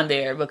stay on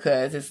there,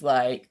 because it's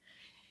like,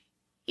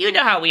 you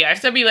know how we are.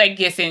 If somebody like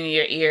gets in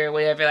your ear or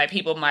whatever, like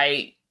people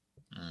might,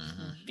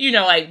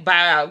 like bow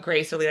out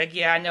gracefully. Like,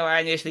 yeah, I know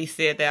I initially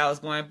said that I was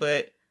going,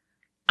 but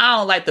I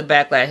don't like the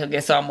backlash. I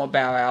guess so I'm going to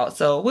bow out.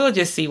 So we'll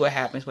just see what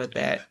happens with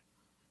that.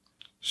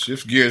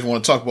 Shift gears.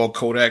 Want to talk about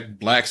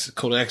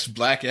Kodak's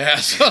black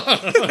ass?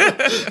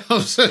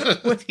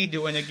 What's he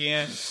doing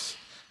again?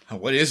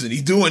 What isn't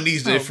he doing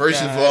these days?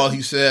 First of all,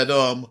 he said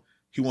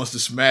he wants to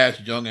smash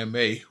Young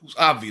M.A., who's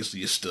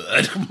obviously a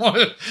stud. Come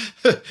on.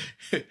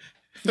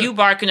 You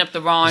barking up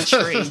the wrong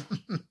tree.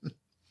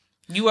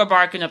 You are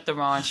barking up the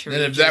wrong tree.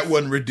 And if that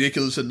wasn't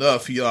ridiculous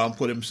enough, he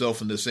put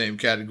himself in the same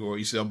category.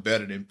 He said, I'm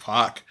better than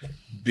Pac,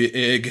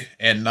 Big,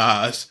 and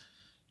Nas.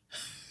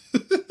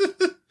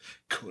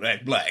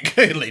 Kodak Black,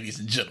 ladies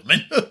and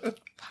gentlemen.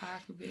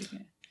 Pac, Big.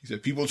 He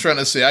said, people trying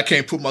to say I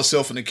can't put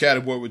myself in the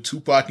category with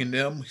Tupac and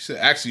them. He said,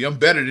 actually, I'm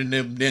better than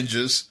them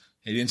ninjas.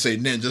 He didn't say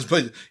ninjas,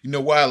 but you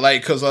know why I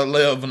like? Because I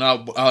love and I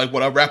like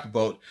what I rap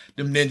about.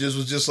 Them ninjas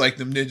was just like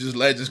them ninjas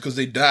legends because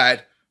they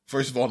died.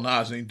 First of all,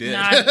 Nas ain't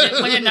dead.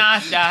 When did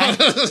Nas die?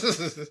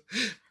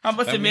 I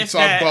must have missed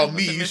that. Talk about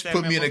me. You should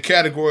put me in a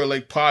category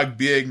like Pac,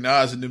 Big,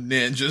 Nas, and them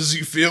ninjas.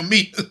 You feel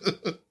me?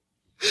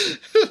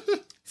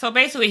 So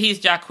basically, he's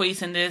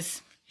Jacquees in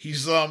this.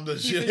 He's the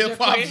hip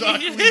hop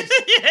Jacquees.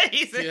 Yeah,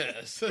 he's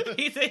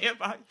a hip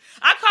hop.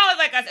 I call it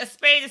like a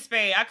spade a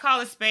spade. I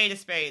call it spade a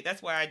spade.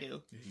 That's what I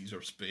do. Yeah, he's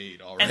a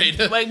spade, all right.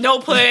 And, like no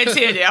pun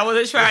intended. I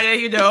wasn't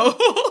trying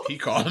to, He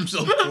called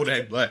himself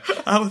Kodak Black.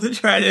 I wasn't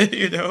trying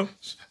to,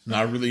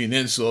 Not really an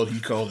insult. He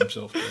called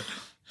himself that.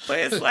 But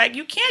it's like,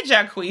 you can't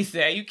Jacquees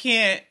that. You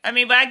can't. I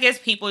mean, but I guess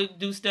people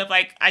do stuff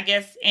like, I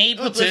guess, any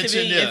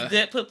publicity is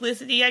good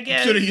publicity, I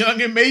guess. So the Young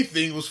M.A.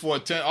 thing was for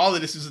attention. All of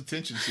this is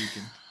attention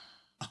seeking.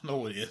 I know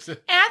what it is. And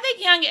I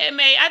think Young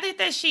M.A., I think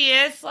that she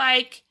is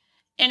like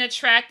an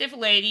attractive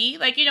lady.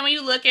 Like, when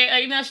you look at her,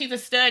 even though she's a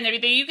stud and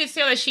everything, you can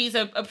tell that she's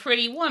a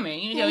pretty woman.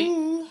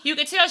 You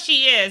can tell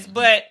she is,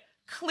 but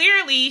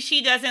clearly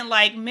she doesn't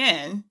like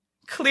men.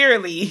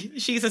 Clearly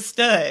she's a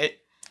stud.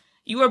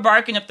 You were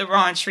barking up the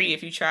wrong tree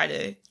if you try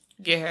to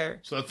get her.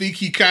 So I think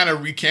he kind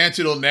of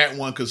recanted on that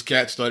one because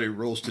Kat started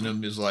roasting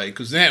him. Is like,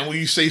 because then when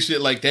you say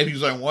shit like that, he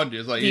was like, wondering,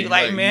 it's like, you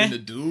like men? The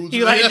dudes?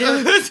 You like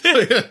dudes?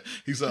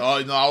 He's like,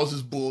 oh, no, I was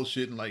just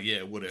bullshitting. Like,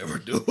 yeah, whatever,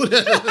 dude.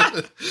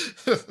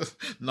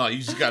 No, you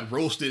just got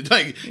roasted.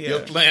 Like, your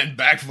plan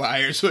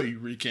backfired, so you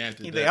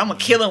recanted. He's like, I'm going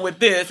to kill him with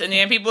this. And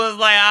then people was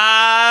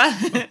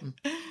like,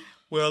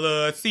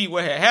 well, see,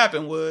 what had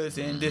happened was,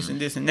 and this and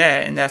this and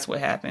that. And that's what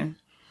happened.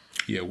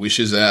 Yeah, wish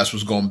his ass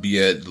was going to be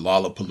at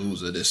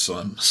Lollapalooza this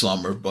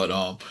summer. But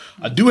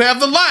I do have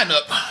the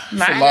lineup for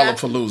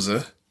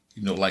Lollapalooza.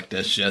 Like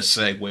that's just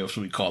segue, what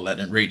we call that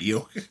in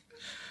radio.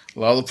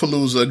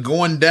 Lollapalooza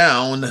going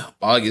down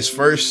August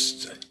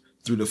 1st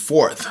through the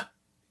 4th.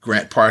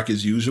 Grant Park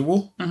as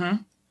usual.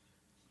 Mm-hmm.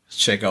 Let's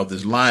check out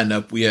this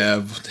lineup. We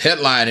have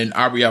headlining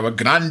Ariana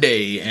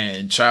Grande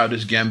and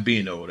Childish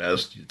Gambino.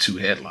 That's the two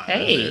headliners.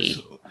 Hey.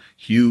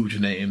 Huge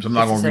names. I'm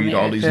not going to read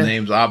all these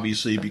names,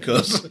 obviously,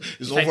 because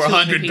it's over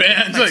 100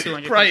 bands. Like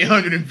probably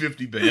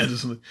 150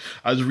 bands.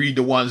 I just read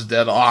the ones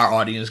that our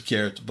audience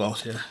cares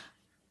about. Yeah.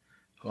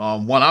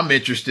 One I'm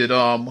interested,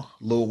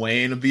 Lil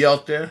Wayne will be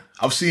out there.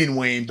 I've seen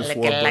Wayne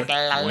before, but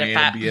Wayne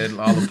will be at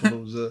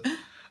Lollapalooza.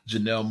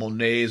 Janelle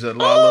Monáe's at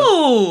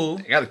Lolla.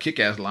 They got a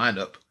kick-ass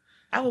lineup.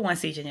 I would want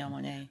to see Janelle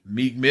Monáe.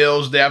 Meek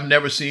Mills there. I've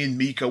never seen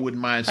Meek. I wouldn't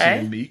mind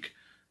seeing Meek.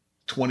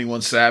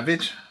 21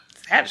 Savage.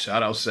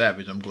 Shout out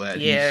Savage. I'm glad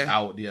he's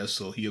out there,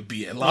 so he'll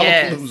be at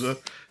Lollapalooza. Yes.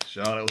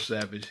 Shout out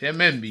Savage. Him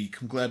and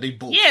Meek. I'm glad they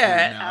both.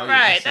 Yeah, now. All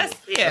right. So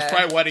that's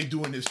probably why they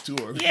doing this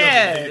tour.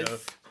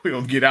 Yes. We're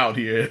going to get out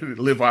here and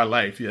live our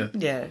life, yeah.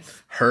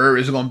 Yes. Her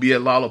is going to be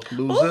at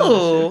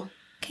Lollapalooza. Ooh.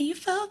 Can you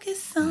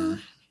focus on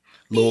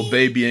Lil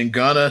Baby and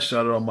Gunna.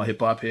 Shout out all my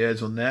hip-hop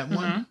heads on that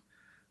one.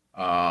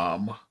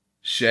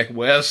 Sheck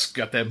West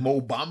got that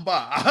Mo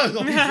Bamba. I'm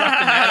gonna be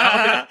dropping that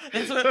out.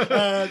 That's what.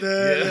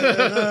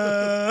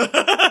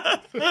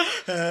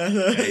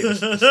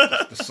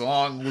 The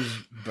song was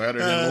better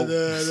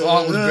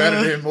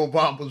than Mo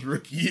Bamba's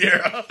rookie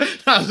year.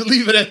 I'll just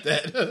leave it at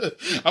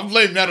that. I'm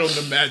blaming that on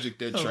the Magic.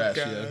 That trash.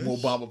 Yeah, Mo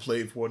Bamba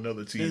played for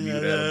another team. He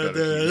would have had a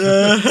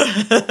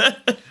better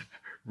team.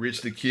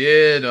 Rich the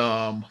Kid.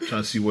 Trying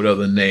to see what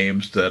other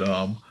names that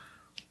are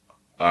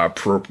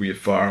appropriate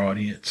for our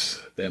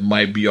audience. That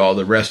might be all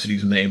the rest of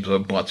these names are a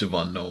bunch of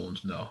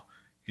unknowns. No.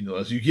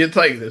 As you get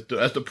as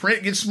the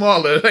print gets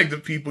smaller, like the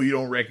people you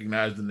don't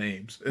recognize the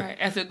names. Right.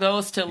 As it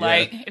goes to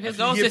if it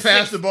goes to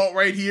past the boat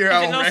right here,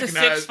 I don't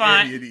recognize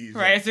any of these.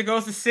 Right. As it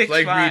goes to 6 it's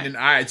like reading an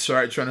eye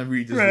chart trying to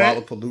read this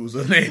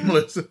Lollapalooza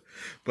nameless.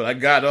 But I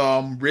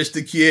got Rich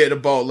the Kid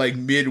about like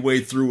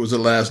midway through was the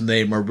last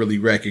name I really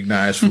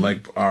recognized for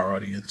like our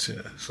audience.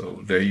 Yeah.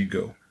 So there you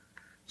go.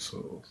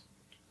 So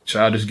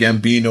Childish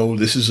Gambino,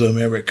 This Is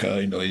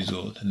America. He's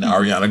old. And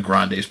Ariana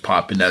Grande's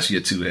popping. That's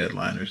your 2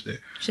 headliners there.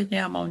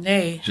 Janelle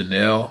Monáe.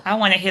 Janelle. I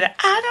want to hear that.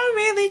 I don't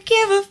really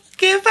give.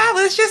 I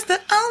was just the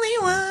only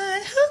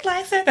one who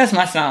likes it. That's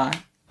my song.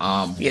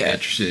 I'm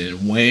interested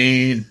in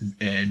Wayne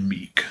and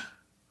Meek.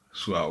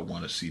 So I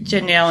want to see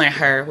Janelle and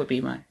her would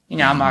be my.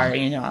 I'm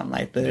already. I'm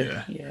like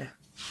the.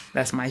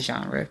 That's my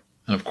genre.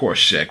 And of course,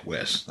 Sheck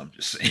West. I'm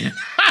just saying.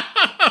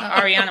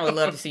 Ariana would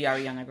love to see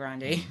Ariana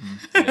Grande.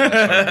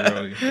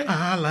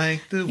 I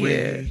like the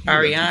way.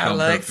 Ariana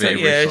likes her.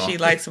 Yeah, she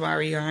likes some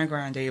Ariana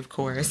Grande, of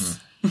course.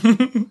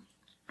 Mm-hmm.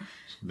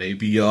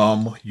 Maybe you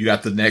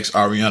got the next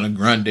Ariana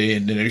Grande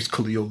and then there's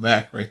Khalil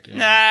Mack right there.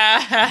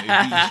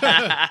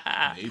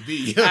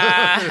 Maybe.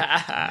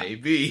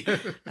 Maybe.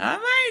 I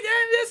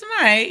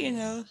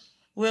might.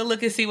 We'll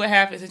look and see what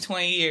happens in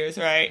 20 years,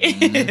 right?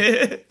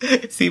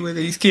 Mm-hmm. See where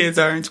these kids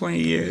are in 20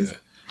 years. Yeah.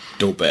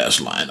 Dope ass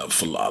lineup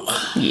for Lala.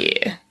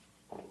 Yeah.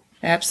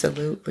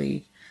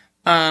 Absolutely.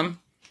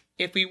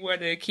 If we were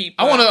to keep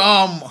I want to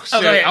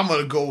I'm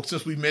going to go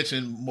since we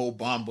mentioned Mo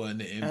Bamba in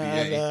the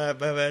NBA.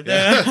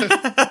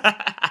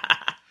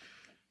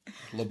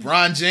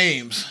 LeBron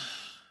James.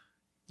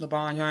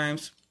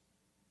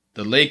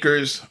 The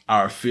Lakers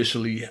are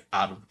officially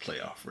out of the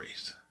playoff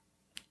race.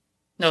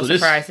 No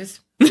surprises.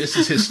 This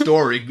is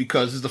historic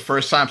because this is the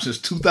first time since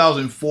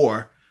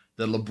 2004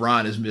 that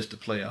LeBron has missed the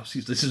playoffs.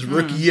 This is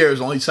rookie year. It's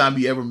the only time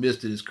he ever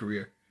missed in his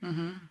career.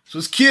 Mm-hmm. So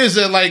it's kids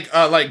that like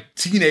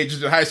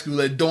teenagers in high school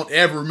that don't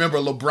ever remember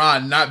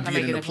LeBron not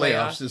being in the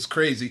playoffs. It's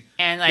crazy.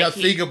 And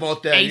think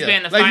about that. He's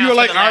been in the like you were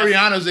like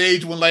Ariana's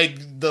age when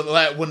the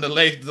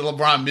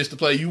LeBron missed the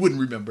play. You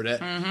wouldn't remember that.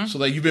 Mm-hmm. So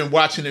like you've been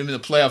watching him in the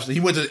playoffs. He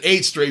went to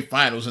 8 straight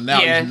finals and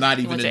now he's not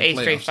even in the playoffs. 8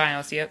 straight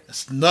finals. Yep.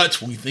 It's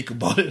nuts when you think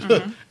about it.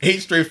 Mm-hmm. 8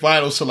 straight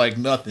finals to like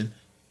nothing.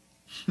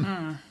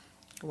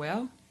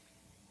 Well.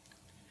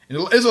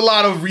 There's a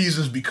lot of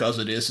reasons because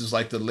of this. It's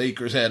like the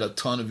Lakers had a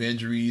ton of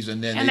injuries,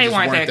 and then they just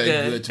weren't that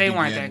good. They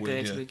weren't that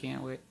good to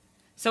begin with.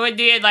 So it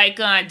did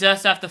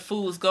dust off the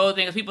fool's gold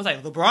thing. Because people say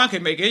LeBron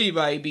can make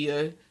anybody be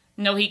a.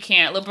 No, he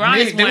can't. LeBron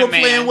is one man. They were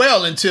playing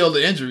well until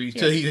the injury.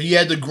 Till he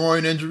had the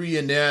groin injury,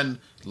 and then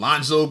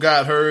Lonzo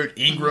got hurt.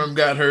 Ingram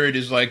got hurt.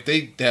 It's like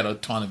they had a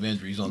ton of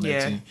injuries on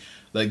that team.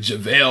 Like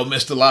JaVale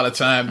missed a lot of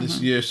time this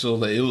year,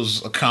 so it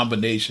was a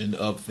combination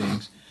of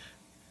things.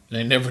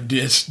 They never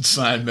did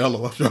sign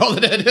Melo after all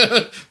of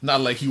that.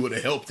 Not like he would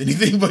have helped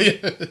anything, but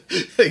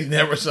he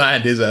never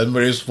signed his ass. But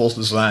they were supposed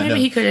to sign him.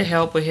 Maybe he could have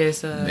helped with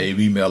his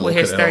maybe Melo with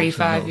his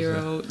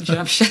 35-year-old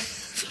jump shot.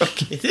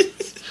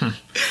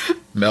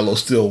 Melo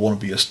still want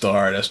to be a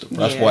star. That's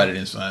why they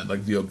didn't sign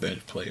like the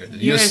bench player.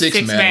 You're a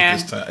six man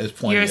at this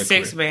point. You're a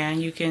 6 man.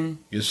 You can.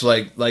 It's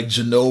like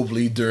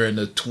Ginobili during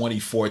the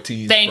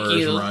 2014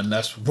 Spurs run.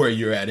 That's where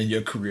you're at in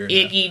your career.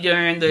 Iggy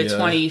during the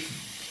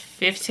 2015.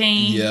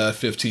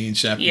 15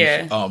 champions.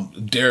 Yeah.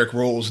 Derrick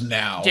Rose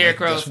now.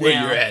 That's where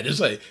you're at. It's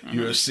like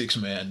you're a 6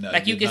 man now.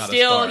 Like you can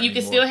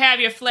still have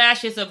your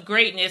flashes of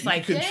greatness. You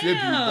can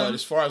contribute, but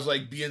as far as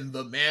like being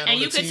the man and on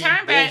you the can team,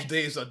 turn back, those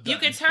days are done. You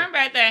can turn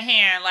back that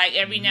hand like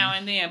every now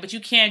and then, but you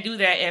can't do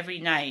that every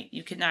night.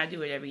 You cannot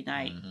do it every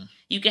night. Mm-hmm.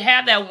 You can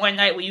have that one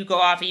night where you go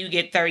off and you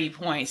get 30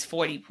 points,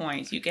 40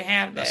 points. You can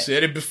have that. I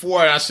said it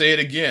before and I say it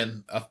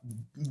again.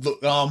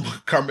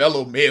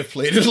 Carmelo may have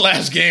played his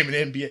last game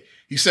in the NBA.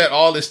 He said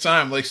all this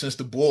time, like since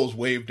the Bulls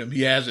waived him,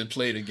 he hasn't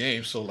played a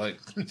game. So like,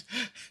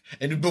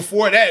 and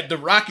before that, the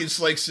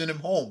Rockets like sent him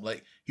home.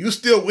 Like he was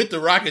still with the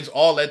Rockets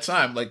all that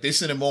time. Like they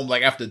sent him home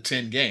like after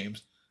 10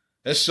 games.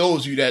 That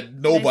shows you that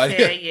nobody.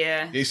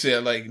 They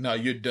said like, no,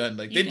 you're done.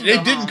 Like they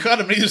didn't cut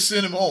him. They just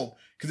sent him home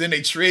because then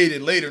they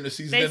traded later in the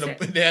season. The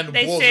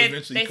Bulls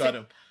eventually cut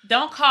him.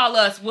 Don't call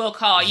us. We'll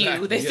call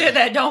you. They said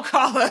that. Don't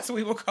call us.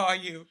 We will call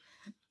you.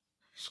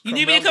 You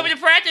need me to come into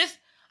practice?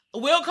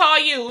 We'll call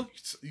you.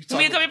 You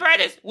need to come in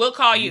practice? We'll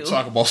call you.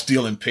 Talk about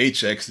stealing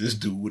paychecks. This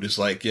dude is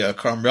like,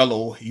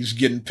 Carmelo, he's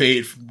getting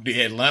paid from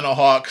the Atlanta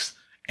Hawks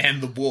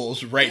and the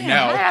Bulls now.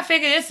 How did I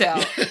figure this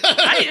out?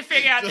 I need to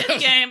figure out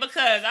this game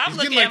because I'm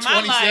looking at my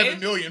life. He's getting like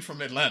 $27 million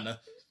from Atlanta.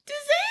 Damn.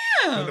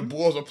 And the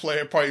Bulls are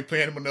probably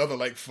paying him another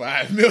like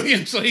 $5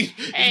 million. So he's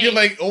getting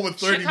like over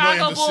 $30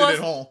 million to sit at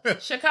home.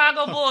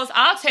 Chicago Bulls,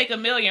 I'll take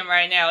 $1 million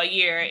right now a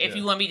year if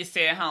you want me to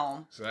stay at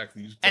home.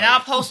 Exactly. And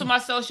I'll post on my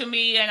social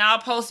media and I'll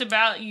post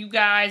about you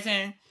guys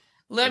and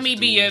let me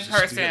be your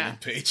person.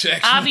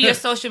 I'll be a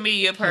social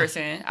media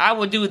person. I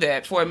will do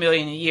that for $1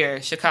 million a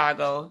year,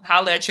 Chicago.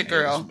 Holla at your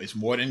girl. It's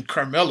more than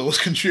Carmelo's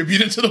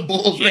contributing to the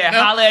Bulls right now.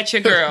 Yeah, holla at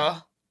your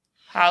girl.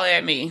 Holla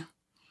at me.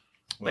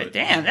 But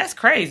damn, that's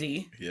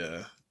crazy.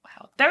 Yeah.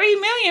 Wow,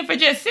 $30 million for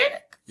just sitting.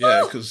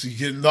 Yeah, because he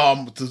getting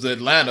to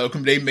Atlanta.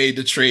 They made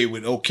the trade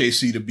with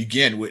OKC to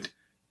begin with.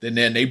 Then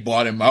they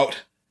bought him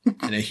out.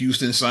 And then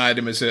Houston signed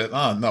him and said,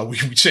 "Oh no, we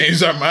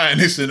changed our mind."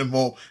 They sent him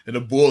home, and the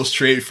Bulls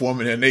trade for him,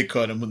 and then they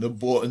cut him. And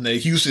the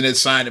Houston had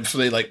signed him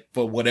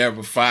for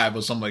whatever, 5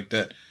 or something like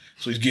that.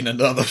 So he's getting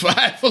another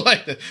 5 for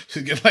like that. So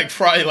he's getting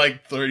probably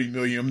like $30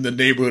 million, in the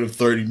neighborhood of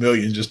 $30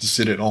 million, just to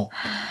sit at home.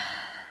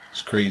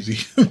 It's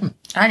crazy.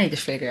 I need to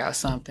figure out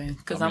something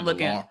because I'm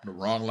looking at the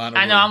wrong line.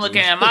 I know I'm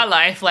looking at my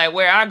life like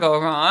where I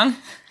go wrong.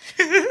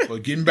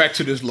 But getting back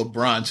to this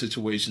LeBron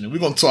situation, and we're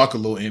gonna talk a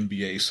little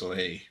NBA. So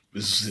hey.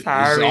 It's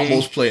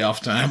almost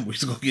playoff time. We're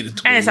going to get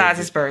into it. And it's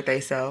Oz's birthday,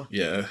 so.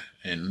 Yeah,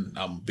 and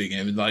I'm a big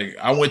fan. Like,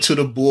 I went to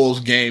the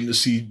Bulls game to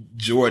see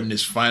Jordan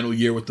his final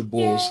year with the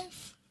Bulls.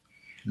 Yes.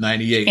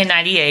 98. In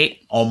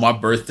 98. On my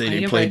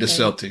birthday, they played the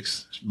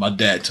Celtics. My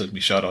dad took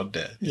me. Shout out,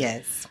 Dad.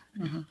 Yes.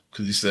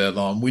 Because he said,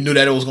 we knew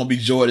that it was going to be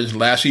Jordan's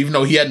last year. Even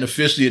though he hadn't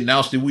officially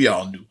announced it, we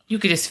all knew. You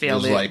could just feel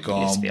it. Like, you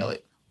could just feel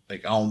it.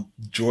 Like,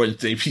 Jordan,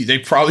 they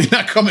probably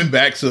not coming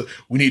back, so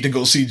we need to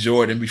go see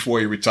Jordan before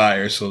he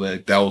retires. So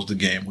that was the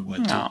game we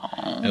went to.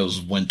 It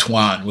was when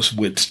Twan was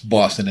with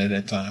Boston at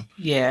that time.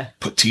 Yeah.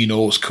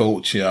 Patino was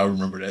coach. Yeah, I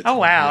remember that. Oh,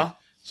 wow. Yeah.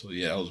 So,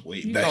 yeah, I was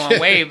way back. Going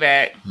way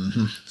back.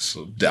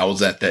 So, I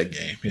was at that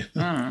game.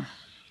 Yeah.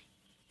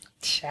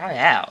 Shout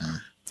out.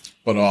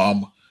 But,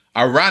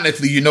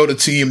 ironically, the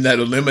team that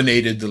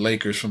eliminated the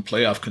Lakers from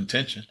playoff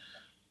contention,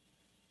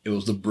 it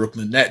was the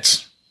Brooklyn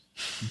Nets.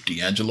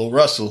 D'Angelo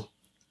Russell.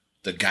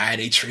 The guy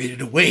they traded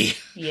away.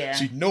 Yeah.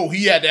 So,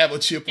 he had to have a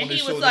chip on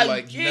his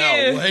shoulder.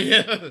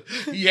 Yeah.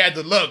 He had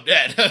to love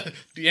that.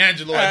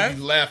 D'Angelo had to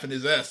be laughing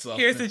his ass off.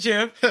 Here's the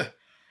chip.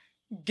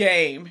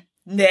 Game.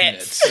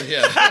 Nets.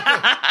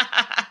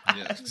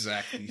 Yeah,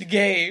 exactly. The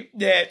game.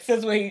 Nets.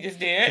 That's what he just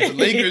did. The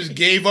Lakers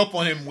gave up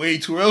on him way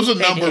too early. There was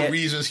a number of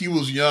reasons. He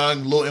was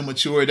young, a little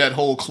immature. That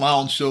whole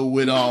clown show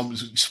with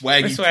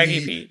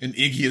Swaggy P and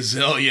Iggy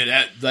Azalea.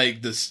 That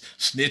like the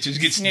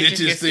snitches get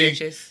stitches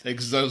thing.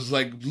 Because I was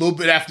like a little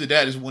bit after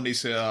that is when they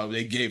said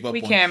they gave up.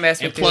 We can't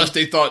mess with. And plus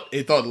they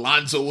thought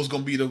Lonzo was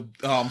going to be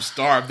the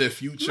star of their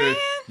future. Man.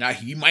 Now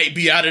he might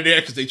be out of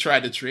there because they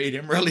tried to trade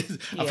him early.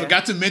 Yeah. I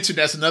forgot to mention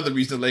that's another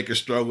reason the Lakers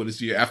struggled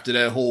this year after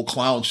that whole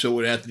clown show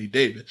with Anthony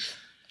Davis.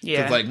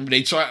 Yeah, like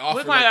they try to offer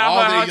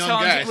all their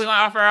young guys. We want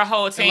to offer our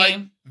whole team.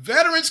 And,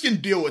 veterans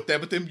can deal with that,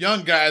 but them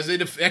young guys,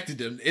 it affected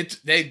them.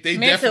 They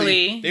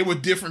definitely they were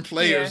different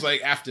players.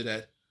 Like after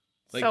that,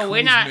 like so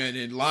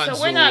Kuzman and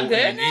Lonzo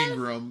and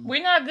Ingram.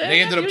 We're not good.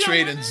 They ended up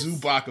trading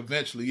Zubac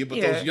eventually. Yeah, but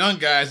those young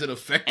guys that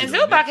affected and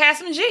them. Zubac had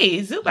some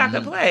G. Zubac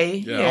could play.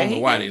 Yeah, I don't know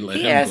why they let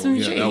him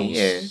go.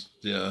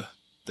 Yeah.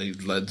 They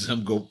let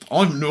him go.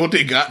 I don't know what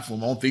they got from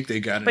him. I don't think they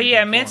got it. But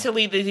yeah,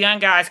 mentally, the young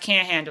guys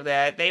can't handle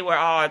that. They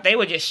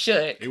were just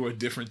shook. They were a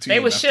different team. They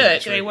were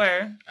shook. They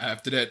were.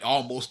 After that,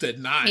 almost that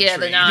 9 trade.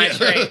 The 9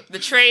 trade. The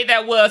trade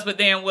that was, but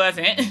then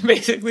wasn't,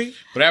 basically.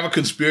 But I have a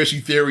conspiracy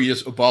theory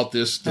about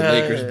this, the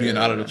Lakers being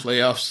out of the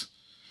playoffs.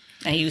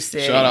 And you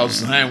said. Shout out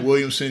Zion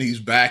Williamson. He's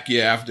back,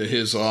 after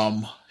his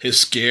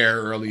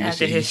scare earlier.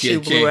 After his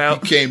shoe blew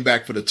out. He came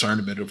back for the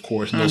tournament, of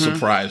course. No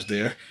surprise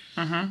there.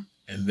 And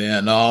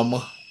then,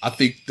 I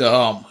think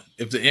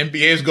if the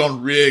NBA is going to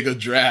rig a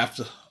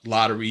draft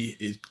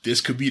lottery,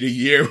 this could be the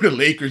year where the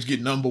Lakers get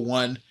number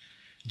 1,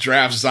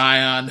 draft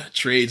Zion,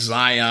 trade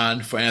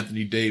Zion for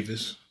Anthony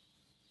Davis.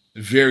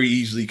 It very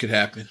easily could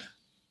happen.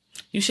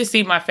 You should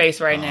see my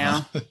face right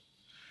now.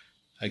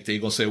 Like they're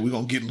going to say, we're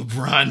going to get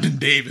LeBron and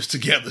Davis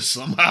together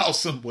somehow,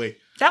 some way.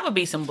 That would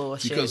be some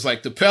bullshit. Because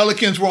like the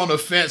Pelicans were on the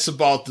fence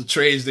about the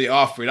trades they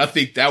offered. I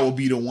think that will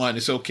be the one.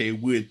 It's okay.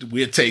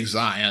 We'll take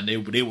Zion. They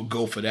would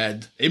go for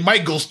that. They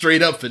might go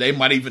straight up for. They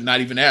might even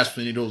not even ask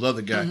for any of those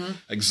other guys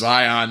like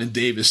Zion and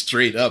Davis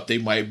straight up. They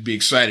might be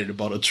excited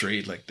about a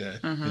trade like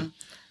that.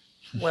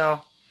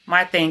 Well,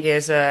 my thing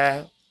is,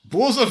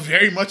 Bulls are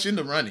very much in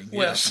the running.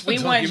 Well, yes.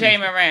 we want Jay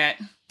Morant.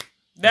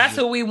 That's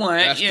what we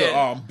want. That's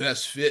the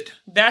best fit.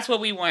 That's what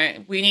we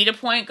want. We need a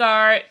point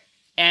guard.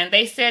 And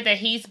they said that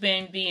he's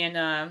been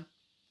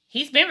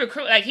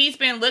recruited. Like he's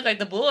been looked like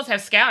the Bulls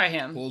have scouted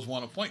him. Bulls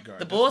want a point guard.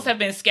 The Bulls have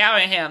been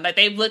scouting him. Like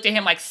they've looked at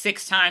him like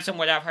 6 times from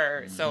what I've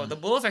heard. So the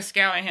Bulls are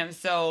scouting him.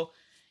 So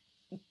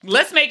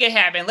let's make it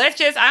happen. I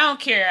don't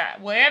care.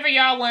 Whatever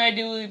y'all want to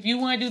do. If you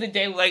want to do the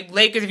day like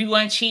Lakers, if you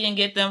want to cheat and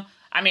get them,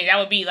 I mean that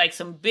would be like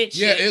some bitch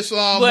shit. Yeah, it's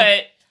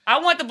but I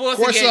want the Bulls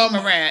to get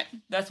Morant.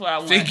 That's what I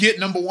want. If they get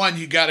number 1,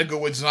 you got to go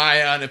with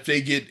Zion. If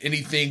they get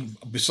anything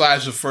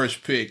besides the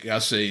first pick, I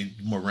say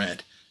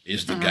Morant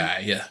is the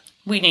guy. Yeah,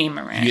 we need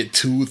Morant. You get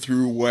 2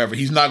 through wherever.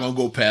 He's not going to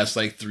go past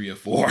like 3 or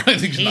 4. I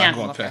think he's not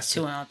going past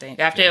 2. I don't think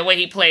after the way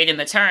he played in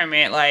the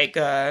tournament. Like,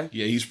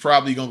 he's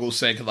probably going to go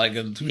second. Like,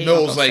 who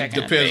knows? Like,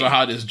 depends on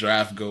how this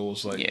draft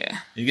goes. Like,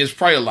 there's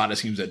probably a lot of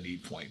teams that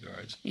need point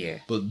guards. Yeah,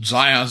 but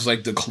Zion's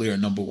like the clear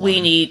number 1.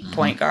 We need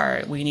point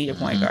guard. We need a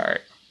point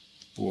guard.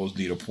 Bulls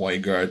need a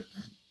point guard.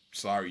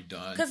 Sorry,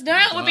 Dunn. Because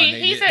Dunn would be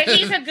he's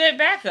a good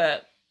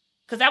backup.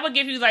 Because that would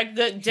give you like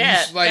good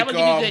depth. That would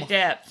give you good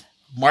depth.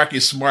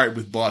 Marcus Smart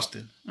with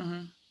Boston.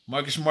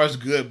 Marcus Smart's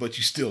good, but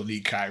you still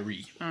need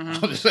Kyrie. I'm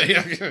just saying,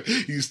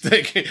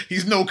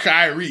 he's no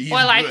Kyrie. He's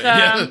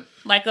good.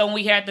 Like when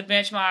we had the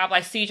bench mob,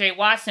 like C.J.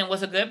 Watson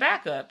was a good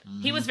backup.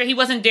 He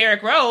wasn't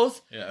Derrick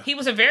Rose. Yeah. He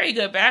was a very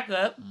good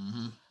backup.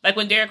 Like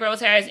when Derrick Rose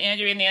had his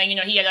injury, and then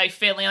he had like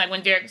fill in. Like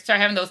when Derrick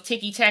started having those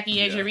ticky-tacky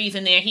injuries,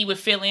 and then he would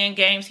fill in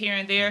games here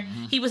and there.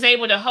 He was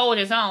able to hold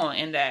his own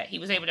in that. He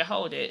was able to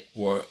hold it.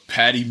 Or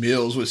Patty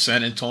Mills with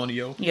San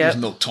Antonio. There's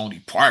no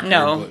Tony Parker,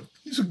 but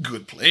he's a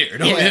good player.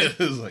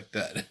 It's like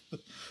that.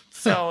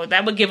 So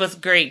that would give us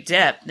great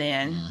depth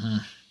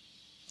then.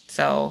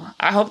 So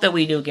I hope that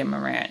we do get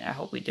Morant. I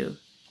hope we do.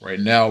 Right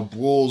now,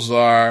 Bulls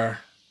are,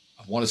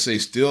 I want to say,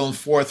 still in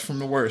fourth from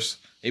the worst.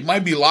 They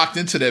might be locked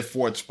into that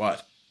fourth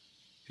spot.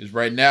 Because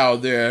right now,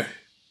 they're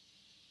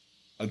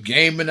a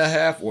game and a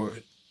half or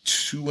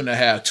two and a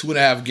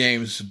half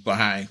games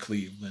behind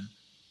Cleveland.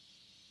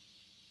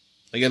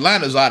 Like,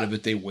 Atlanta's out of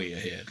it. They way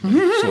ahead.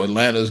 So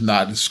Atlanta's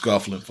not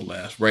scuffling for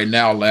last. Right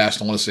now,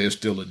 last, I want to say, is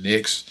still the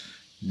Knicks.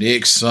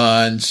 Knicks,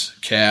 Suns,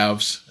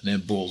 Cavs, and then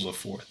Bulls are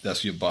fourth.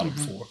 That's your bottom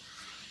four.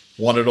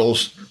 One of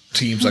those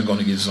teams are going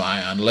to get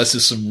Zion, unless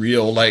it's some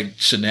real, like,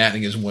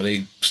 shenanigans where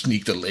they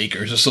sneak the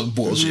Lakers or some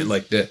bullshit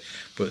like that.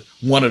 But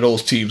one of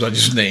those teams I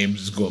just named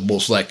is going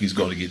most likely is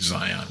going to get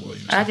Zion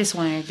Williamson. I just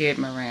want to get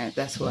Morant.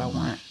 That's who I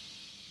want.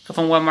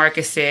 From what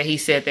Marcus said, he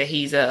said that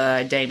he's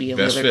a Damian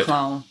Lillard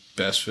clone.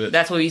 Best fit.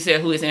 That's what he said.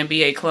 Who his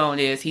NBA clone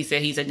is? He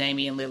said he's a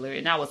Damian Lillard,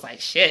 and I was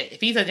like, shit. If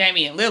he's a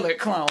Damian Lillard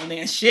clone,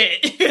 then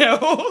shit,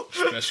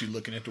 Especially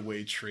looking at the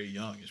way Trae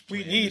Young is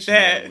playing. We need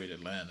that. With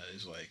Atlanta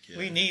is like,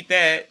 we need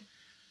that.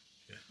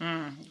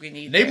 We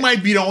need. They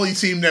might be the only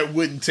team that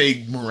wouldn't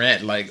take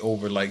Morant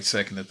over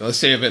second. Let's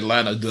say if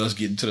Atlanta does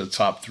get into the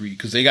top three,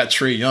 because they got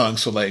Trae Young,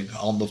 so I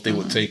don't know if they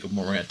would take a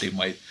Morant. They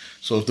might.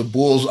 So if the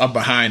Bulls are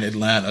behind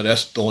Atlanta,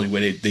 that's the only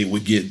way they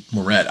would get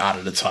Morant out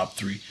of the top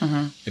three.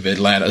 If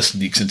Atlanta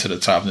sneaks into the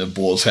top and the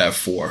Bulls have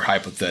four,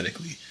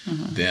 hypothetically,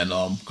 then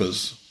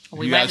because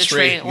we might have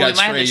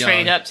to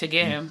trade up to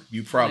get him.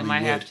 You probably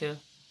might have to.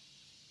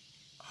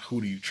 Who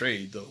do you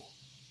trade though?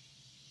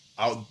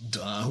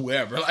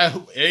 Whoever.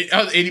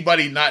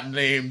 Anybody not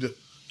named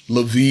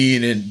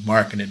Levine and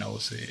Markkanen, I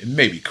would say. And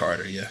maybe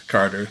Carter,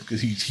 Carter,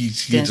 because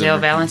he's Denzel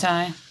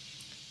Valentine.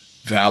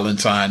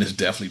 Valentine is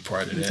definitely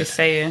part of that. Just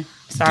saying.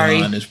 Sorry.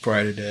 Dunn is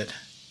part of that.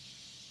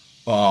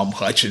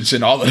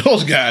 Hutchinson, all of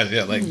those guys.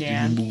 You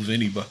can move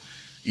anybody.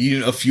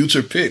 Even a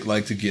future pick,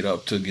 to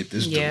get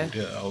this dude.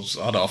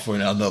 I'd offer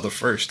another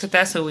first. Because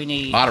that's what we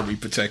need. Lottery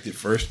protected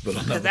first, but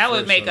another that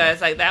would make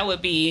us, that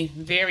would be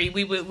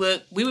we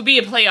would be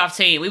a playoff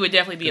team. We would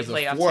definitely be a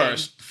playoff team.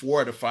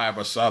 4 to 5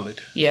 are solid.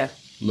 Yeah.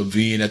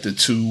 Levine at the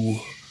 2,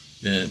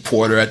 then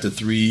Porter at the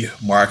 3,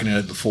 Markkanen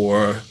at the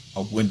 4,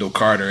 Wendell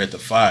Carter at the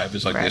 5.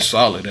 It's they're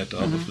solid at the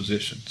other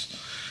positions.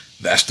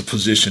 That's the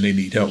position they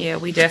need help. Yeah,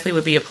 we definitely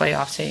would be a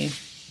playoff team.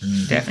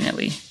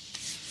 Definitely.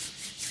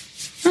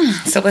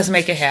 So let's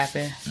make it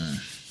happen.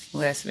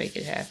 Let's make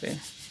it happen.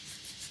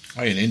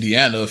 Oh, and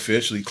Indiana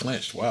officially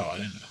clinched. Wow, I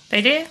didn't know.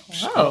 They did?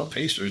 Oh.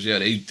 Pacers,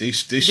 they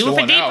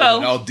showing out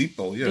without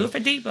Depot. Yeah. Do it for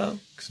Depot.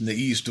 In the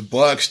East, the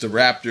Bucks, the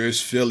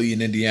Raptors, Philly,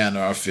 and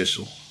Indiana are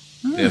official.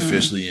 They're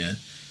officially in.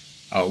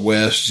 Out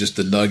West, just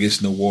the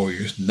Nuggets and the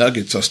Warriors.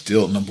 Nuggets are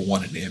still number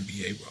 1 in the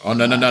NBA. Oh,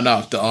 no. The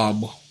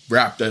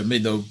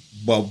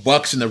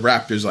Bucks and the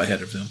Raptors are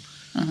ahead of them.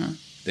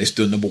 They're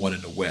still number 1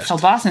 in the West. So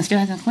Boston still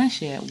hasn't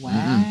clinched yet.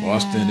 Wow.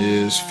 Boston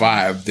is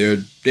 5.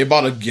 They're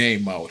about a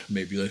game out,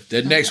 maybe.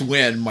 Their next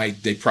win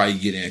they probably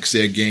get in because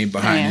they're a game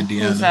behind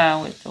Indiana. Who's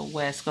with the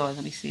West Coast?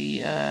 Let me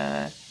see.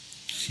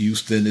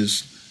 Houston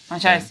is.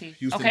 I'm trying to see.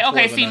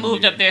 Okay. See,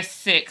 moved up. They're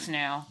 6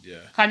 now. Yeah.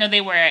 I know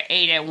they were at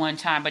 8 at one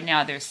time, but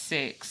now they're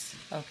 6.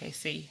 Okay,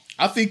 see.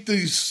 I think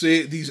these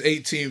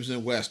 8 teams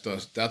in West,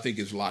 I think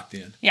is locked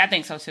in. Yeah, I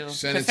think so too.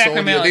 San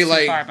Antonio, is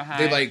too far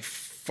behind. They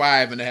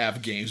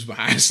 5.5 games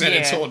behind San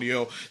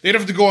Antonio. They'd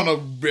have to go on a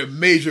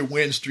major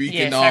win streak,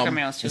 and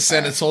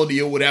San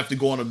Antonio would have to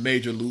go on a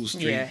major lose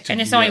streak. Yeah,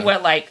 and it's only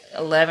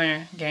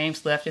 11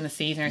 games left in the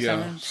season or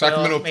something.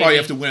 Sacramento probably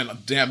have to win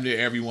damn near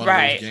every one of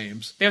those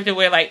games. They have to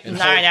win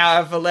 9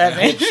 out of 11.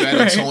 I hope San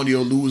Antonio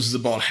loses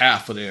about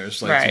half of theirs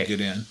to get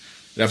in.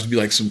 It'd have to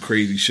be some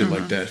crazy shit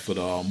like that for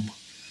the.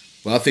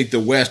 But I think the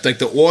West,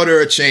 the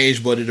order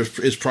changed, but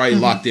it's probably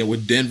locked in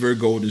with Denver,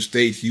 Golden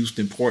State,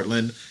 Houston,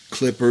 Portland,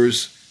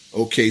 Clippers,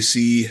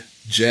 OKC,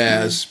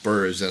 Jazz,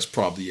 Spurs. That's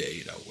probably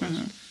 8 out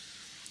West.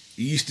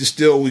 East is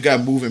still, we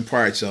got moving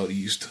parts out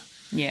East.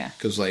 Yeah.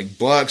 Because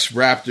Bucks,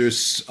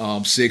 Raptors,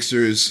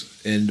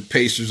 Sixers, and the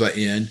Pacers are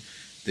in.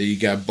 Then you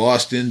got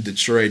Boston,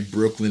 Detroit,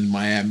 Brooklyn,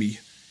 Miami.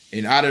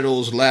 And out of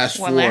those last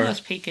 4,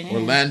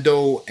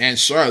 Orlando and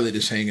Charlotte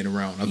is hanging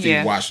around. I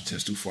think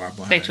Washington's too far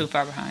behind. They're too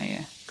far behind,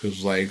 yeah.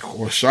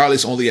 Because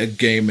Charlotte's only a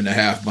game and a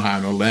half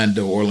behind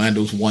Orlando.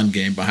 Orlando's 1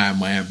 game behind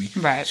Miami.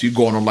 Right. So you're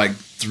going on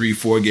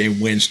 3-4 game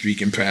win streak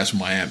and past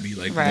Miami.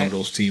 One of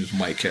those teams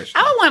might catch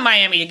them. I don't want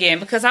Miami again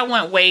because I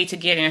want Wade to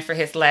get in for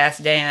his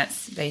last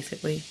dance,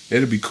 basically.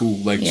 It'd be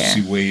cool, to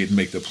see Wade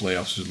make the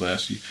playoffs his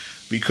last year.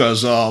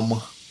 Because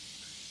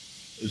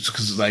it's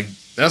because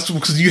That's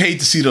because you hate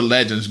to see the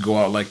legends go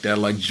out like that.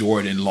 Like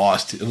Jordan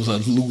lost. It was a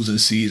losing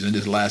season.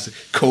 This last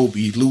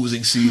Kobe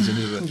losing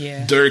season.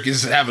 Yeah. Dirk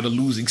is having a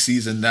losing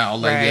season now.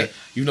 Like right.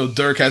 Even though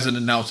Dirk hasn't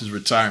announced his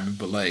retirement,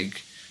 but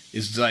like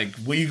it's like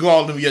when you go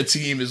out with your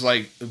team is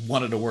like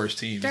one of the worst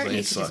teams. Dirk like,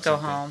 needs to just like go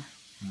home.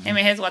 Him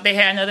and his wife, they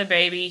had another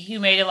baby. You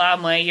made a lot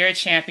of money. You're a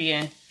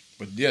champion.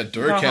 But yeah,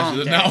 Dirk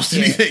hasn't announced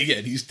anything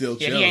yet. He's still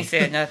chilling. He ain't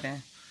said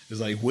nothing. It's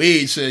like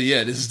Wade said,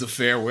 yeah, this is the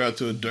farewell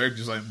to Dirk.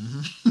 Just like,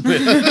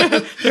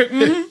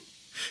 mm-hmm.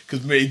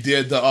 Because they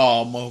did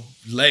the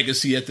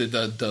legacy at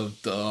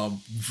the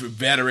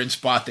veteran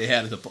spot they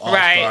had at the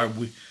All-Star.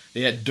 Right.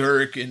 They had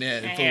Dirk and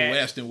that for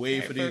West and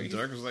Wade for them.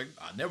 Dirk was like,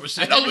 I never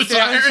said I'm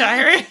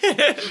retiring.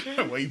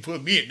 Well, he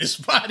put me in this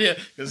spot here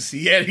because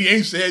he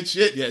ain't said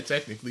shit yet,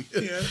 technically.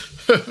 Yeah.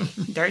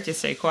 Dirk just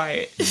stay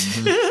quiet.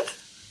 Mm-hmm.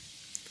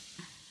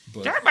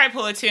 Dirk might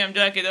pull a Tim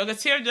Duncan though,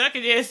 because Tim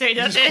Duncan didn't say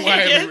nothing. He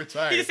quietly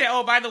retired. He just said,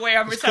 "Oh, by the way,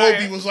 I'm retired."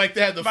 Kobe was like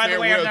that the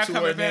farewell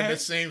tour, and then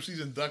that same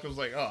season, Duncan was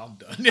like, "Oh, I'm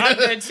done. I'm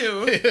done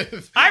too.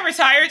 I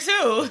retired too."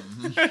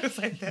 Mm-hmm. It's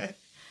like that.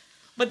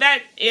 But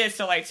that is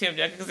so like Tim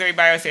Duncan, because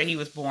everybody else said he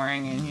was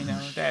boring, and you know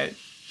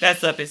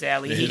that's up his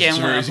alley. He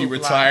didn't want to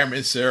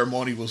retirement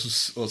ceremony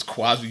was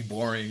quasi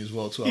boring as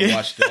well too. I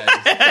watched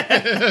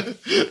that.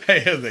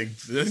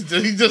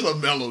 He's just a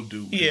mellow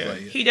dude. Yeah,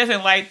 he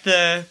doesn't like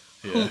the.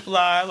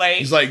 Hoopla, like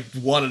he's like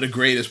one of the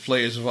greatest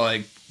players of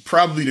like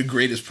probably the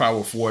greatest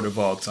power forward of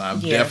all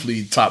time. Yeah.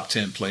 Definitely top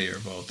 10 player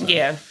of all time.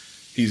 Yeah,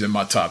 he's in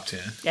my top 10.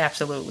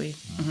 Absolutely.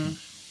 Mm-hmm.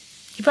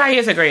 He probably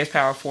is the greatest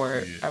power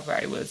forward. Yeah. I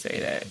probably would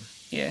say that.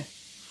 Yeah.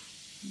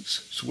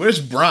 So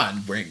where's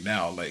Bron right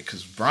now? Like,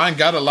 because Bron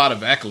got a lot of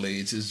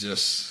accolades. It's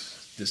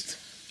just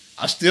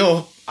I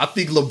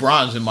think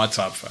LeBron's in my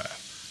top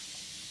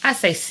 5. I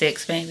say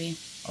 6 maybe.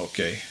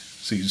 Okay,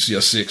 so he's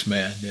your 6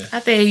 man. Yeah, I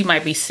think he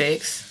might be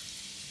 6.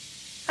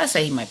 I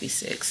say he might be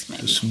 6,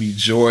 maybe. It's me,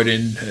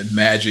 Jordan,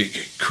 Magic,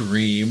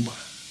 Kareem.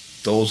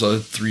 Those are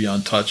 3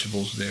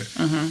 untouchables there.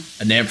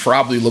 Mm-hmm. And then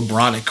probably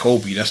LeBron and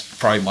Kobe. That's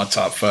probably my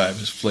top 5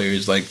 as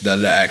players like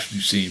that I actually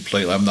seen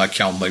play. Like, I'm not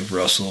counting like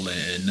Russell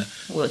and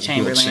Will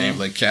Chamberlain.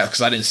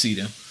 Because I didn't see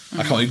them. Mm-hmm.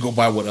 I can only go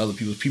by what other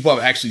people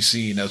I've actually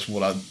seen. That's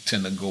what I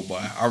tend to go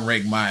by. I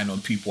rank mine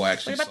on people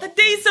actually. What about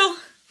the Diesel?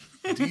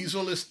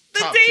 Diesel is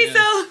top 10.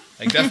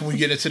 Like that's when we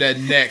get into that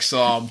next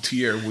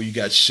tier where you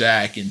got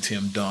Shaq and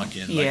Tim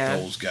Duncan, like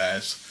those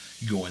guys.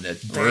 You go in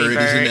that Bird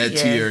is in that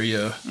tier,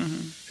 yeah.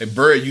 Mm-hmm. And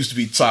Bird used to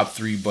be top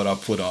 3, but I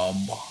put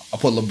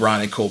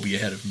LeBron and Kobe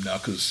ahead of him now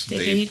because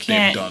they've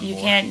done more. You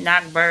can't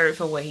knock Bird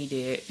for what he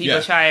did.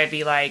 People try to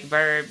be like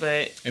Bird,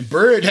 and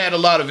Bird had a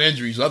lot of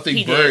injuries. I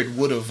think Bird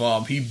would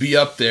have he'd be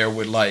up there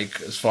with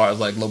like as far as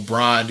like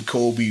LeBron,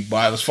 Kobe,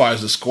 as far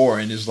as the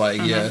scoring is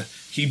like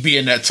he'd be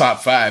in that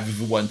top 5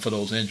 if it wasn't for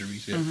those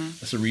injuries. Yeah. Mm-hmm.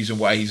 That's the reason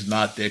why he's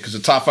not there. Because the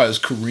top 5 is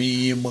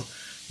Kareem,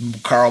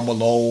 Karl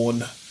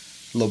Malone,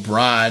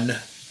 LeBron,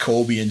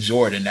 Kobe, and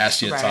Jordan.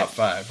 That's your top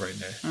 5 right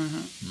there. Mm-hmm.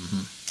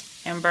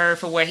 Mm-hmm. And Bird,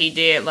 for what he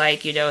did,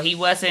 like, you know, he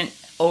wasn't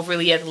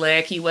overly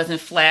athletic. He wasn't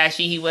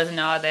flashy. He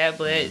wasn't all that.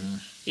 But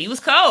he was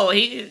cold.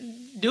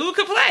 Dude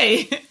could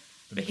play.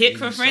 The hit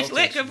from French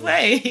Lick could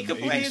play. He could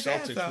play his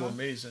ass off. Celtics were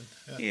amazing.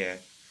 Yeah.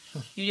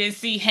 You didn't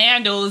see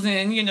handles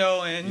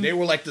and they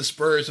were like the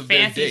Spurs of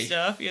their day.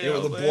 Stuff, they were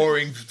the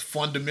boring,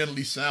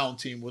 fundamentally sound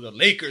team. Where the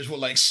Lakers were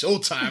like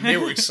Showtime. They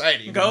were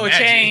exciting. Gold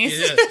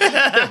chains.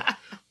 Yeah.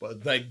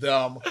 But like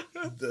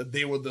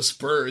they were the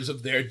Spurs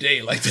of their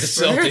day, like the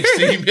Celtics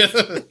team.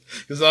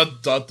 Because I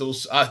thought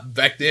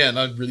back then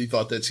I really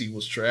thought that team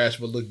was trash.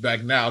 But look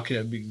back now,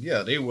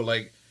 they were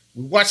like.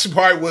 We watched some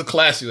Hardwood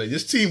Classic. Like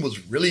this team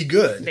was really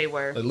good. They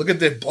were. Like, look at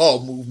their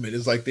ball movement.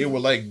 It's like they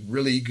were like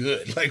really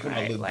good. Like when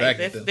I look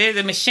back at them, they're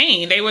the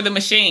machine. They were the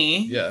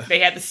machine. Yeah, they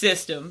had the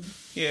system.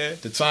 Yeah.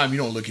 At the time, you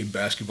don't look at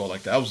basketball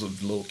like that. I was a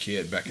little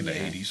kid back in the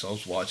 '80s, so I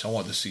was watching. I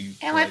wanted to see.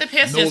 And like the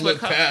Pistons were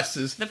cold.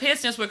 Passes. The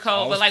Pistons were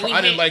cold, but like I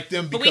didn't like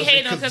them because we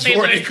hated them because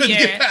they couldn't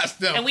get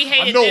past them. And we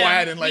hated them. I know why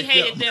I didn't like them. We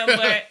hated them,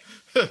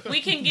 but we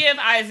can give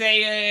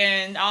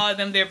Isaiah and all of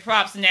them their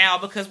props now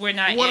because we're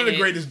not one of the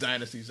greatest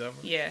dynasties ever.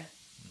 Yeah.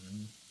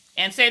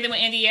 And same thing with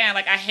Indiana.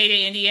 Like, I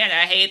hated Indiana.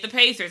 I hated the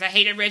Pacers. I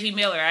hated Reggie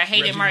Miller. I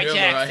hated Mark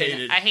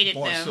Jackson. I hated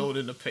them. Barcelona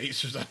and the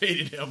Pacers. I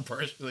hated him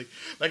personally.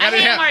 Like I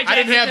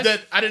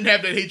didn't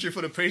have that hatred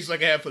for the Pacers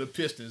like I had for the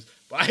Pistons.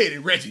 But I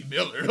hated Reggie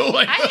Miller.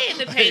 Like, I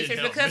hated the Pacers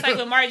because like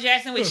when Mark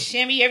Jackson would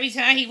shimmy every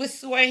time he would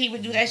swear he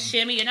would do that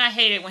shimmy, and I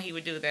hated when he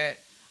would do that.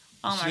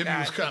 Oh my god, shimmy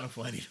was kind of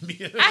funny to me.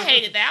 I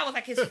hated that. I was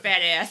like his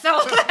fat ass. So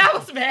I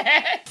was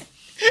mad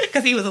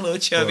because he was a little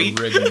chubby.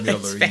 Reggie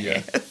Miller,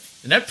 yeah.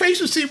 And that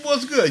Pacers team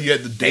was good. You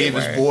had the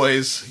Davis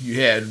boys.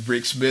 You had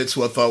Rick Smits,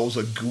 who I thought was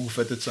a goof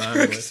at the time.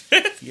 But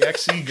he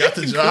actually got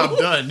the job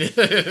done.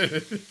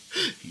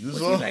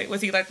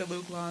 Was he like the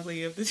Luke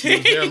Longley of the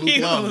team? He was there,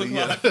 Luke Longley.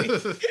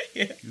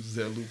 Yeah. He was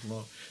there, Luke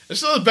Longley. And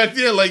so back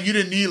then, like you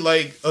didn't need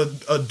like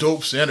a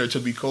dope center to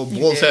be cold.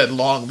 Bulls had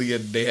Longley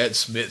and they had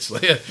Smits.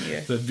 Like,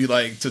 to be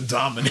like to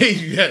dominate.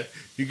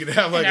 You could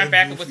have like. And our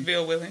backup was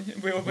Bill Wellington.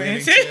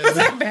 Was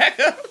our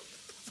backup.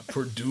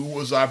 Purdue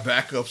was our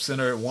backup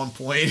center at one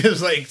point. It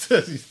was like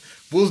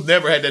Bulls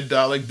never had that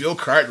dog. Like Bill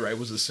Cartwright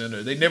was a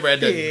center. They never had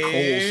that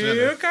cold center.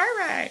 Bill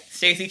Cartwright.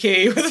 Stacey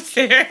K was a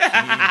center.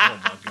 Oh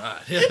my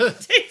God.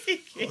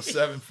 Stacey K. A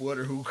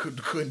 7-footer who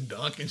couldn't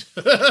dunk.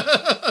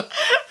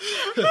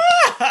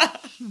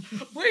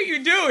 What are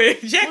you doing,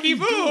 Jackie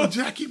Moon?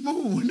 Jackie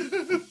Moon.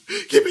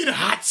 Give me the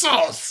hot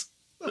sauce.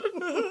 What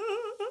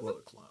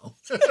a clown.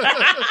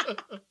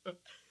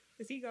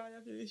 Is he going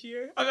after this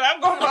year?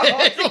 I'm going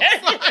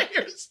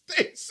fire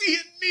Stacey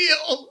and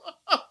Neil.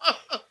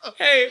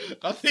 Hey,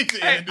 I think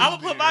I'm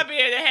gonna put my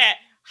beard in the hat.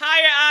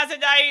 Higher odds of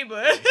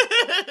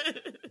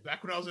Naima.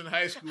 Back when I was in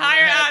high school,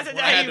 Higher odds when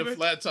of I had the Naima.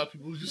 flat top,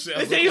 people used to say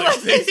I Say look you like like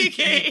Stacey Stacey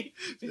King.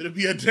 King. It'd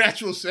be a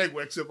natural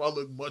segue, except I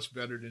look much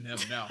better than him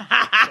now.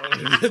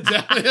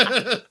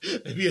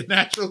 It'd be a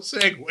natural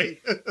segue.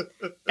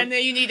 And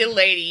then you need a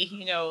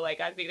lady,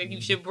 like I think that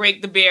you should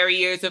break the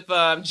barriers of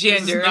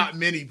gender. There's not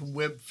many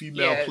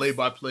female Yes.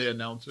 play-by-play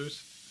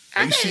announcers.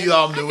 I You can- see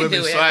I the can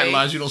women's do it,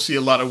 sidelines, you don't see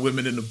a lot of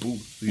women in the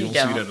booth. You don't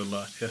see that a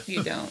lot. Yeah.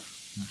 You don't.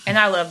 And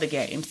I love the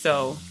game,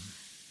 so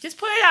just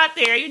put it out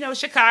there.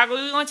 Chicago.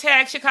 We're gonna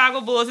tag Chicago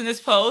Bulls in this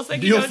post.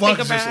 Like, Neil think Funk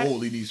is about just it.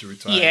 old. He needs to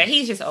retire. Yeah,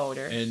 he's just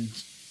older. And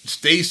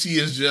Stacey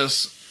is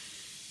just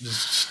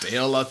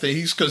stale, I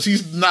think. Because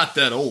he's not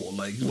that old.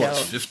 Like, he's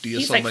 50 or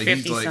he's something. like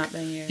 50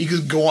 something, yeah. He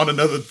could go on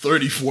another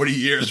 30, 40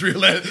 years, through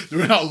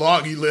how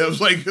long he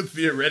lives, like,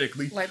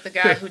 theoretically. Like the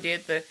guy who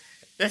did the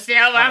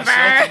Stale by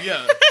Bird.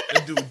 Yeah,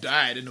 that dude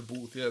died in the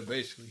booth. Yeah,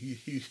 basically.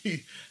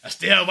 He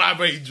Stale by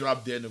Bird, he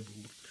dropped dead in the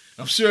booth.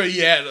 I'm sure he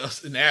had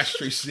an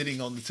ashtray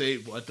sitting on the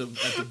table at the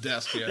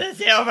desk. Yeah. The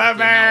Stale by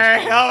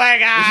Bird. Oh my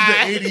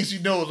God. This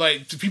is the 80s,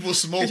 like people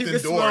smoked You could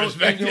indoors smoke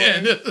back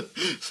indoors. then.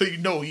 So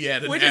he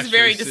had an Which ashtray is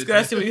very sitting.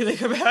 disgusting when you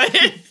think about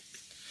it.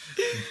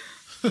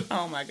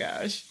 Oh my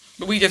gosh.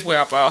 But we just went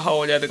off a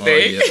whole other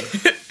thing.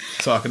 Yeah.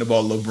 Talking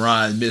about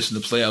LeBron missing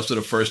the playoffs for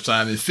the first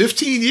time in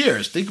 15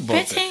 years. Think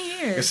about 15 that.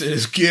 years.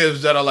 There's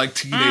kids that are like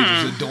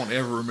teenagers that don't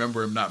ever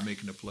remember him not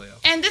making the playoffs.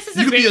 And this is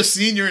You a could be bit, a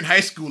senior in high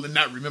school and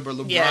not remember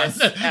LeBron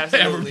Yes, ever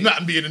absolutely.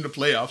 not being in the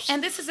playoffs.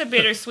 and this is a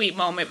bittersweet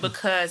moment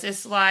because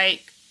it's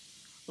like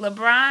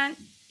LeBron,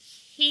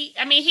 he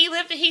did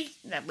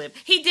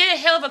a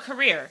hell of a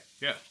career.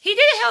 Yeah. He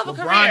did a hell of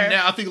a LeBron career.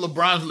 now, I think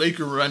LeBron's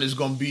Laker run is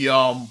going to be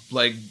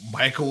like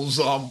Michael's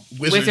Wizards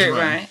Wizard run.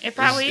 run. It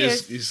probably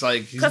is. It's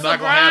like he's Because not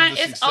going to have LeBron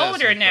the is success.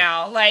 older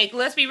now. Like,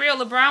 let's be real.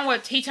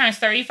 LeBron, he turns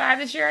 35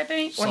 this year, I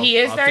think. Or he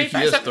is I 35.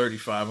 think he is So-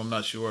 35. I'm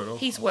not sure though.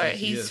 He's I what? think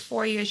he He's is.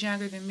 4 years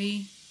younger than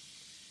me.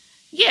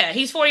 Yeah,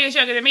 he's 4 years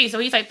younger than me, so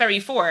he's like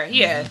 34.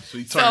 Yeah. So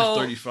he turns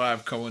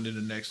 35 coming into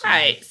next season.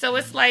 Right. So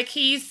it's like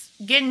he's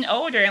getting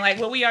older, and like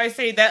what we always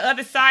say, that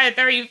other side of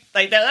 30,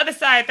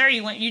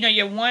 when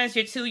your ones,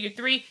 your two, your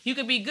three, you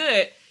could be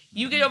good.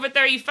 You get over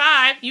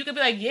 35, you could be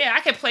like, yeah,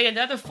 I could play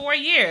another 4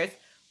 years.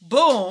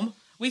 Boom.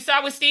 We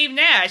saw with Steve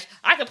Nash,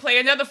 I could play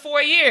another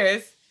 4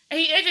 years. And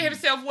he injured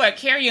himself,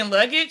 carrying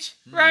luggage,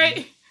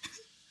 right?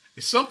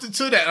 It's something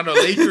to that. The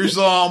Lakers,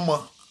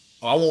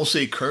 I won't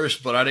say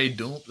cursed, but are they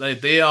doomed?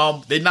 Like they're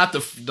not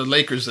the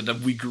Lakers that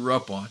we grew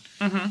up on.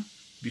 Mm-hmm.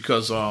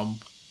 Because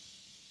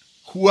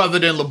who other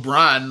than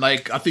LeBron?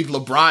 Like I think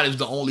LeBron is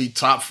the only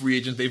top free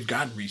agent they've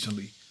gotten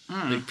recently.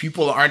 Like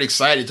people aren't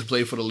excited to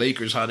play for the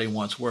Lakers how they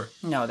once were.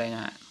 No, they're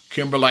not.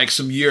 Remember, like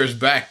some years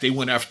back, they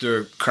went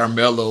after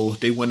Carmelo.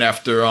 They went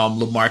after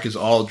LaMarcus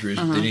Aldridge.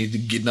 They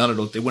didn't get none of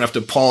those. They went after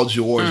Paul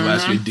George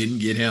last year. Didn't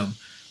get him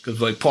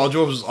because like Paul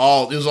George was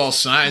all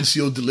signed,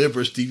 sealed,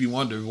 deliver, Stevie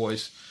Wonder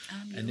voice.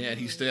 And then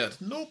he said,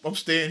 "Nope, I'm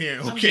staying here."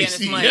 I'm getting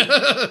this money.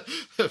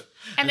 OKC.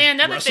 And then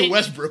another Russell thing,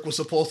 Westbrook was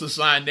supposed to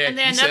sign that. and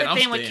then He said, another "I'm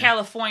thing with staying."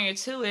 California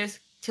too is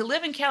to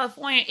live in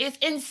California is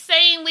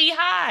insanely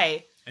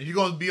high. And you're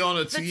gonna be on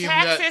a The team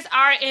taxes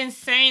are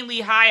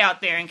insanely high out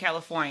there in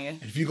California.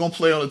 if you're gonna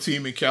play on a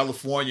team in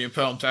California and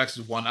pay on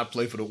taxes, why not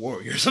play for the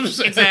Warriors? I'm just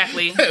saying,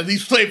 Exactly. At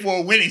least play for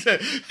a winning.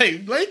 Hey,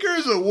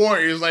 Lakers or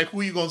Warriors? Like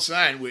who you gonna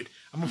sign with?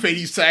 I'm gonna pay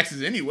these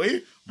taxes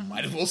anyway.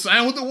 Might as well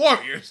sign with the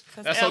Warriors.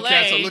 That's how LA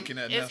cats are looking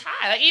at now. It's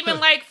high. Like, even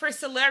like for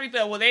celebrity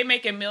bill, they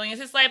making millions.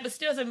 It's like, but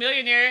still, as a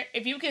millionaire,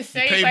 if you can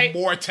save Pay like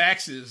more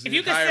taxes. if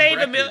you can save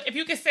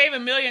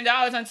 $1 million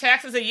on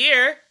taxes a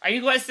year, are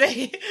you going to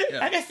say?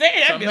 Yeah. I can say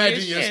that. So million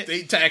imagine your shit.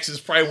 state taxes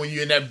probably when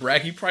you're in that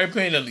bracket, you're probably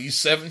paying at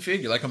least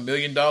 7-figure, like $1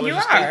 million You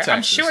in state are. taxes.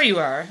 I'm sure you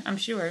are. I'm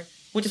sure.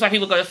 Which is why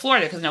people go to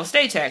Florida because no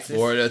state taxes.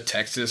 Florida,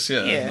 Texas,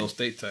 Yeah. no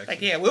state taxes.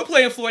 Like, yeah, we'll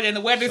play in Florida and the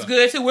weather's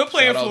good too. We'll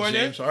play in Shout out Florida.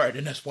 James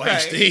Harden. That's why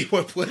Right. he stayed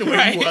where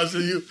Right. he was.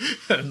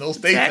 No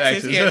state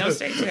taxes. Yeah, no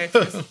state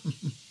taxes.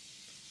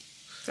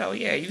 So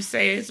yeah, you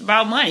say it's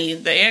about money.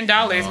 The end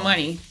dollar is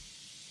money.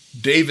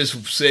 Davis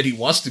said he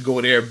wants to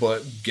go there,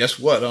 but guess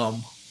what?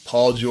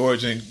 Paul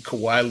George and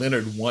Kawhi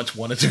Leonard once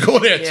wanted to go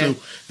there too.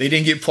 They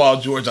didn't get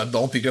Paul George. I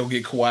don't think they'll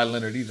get Kawhi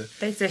Leonard either.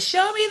 They said,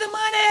 "Show me the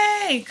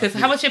money." Because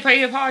how much they pay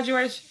to Paul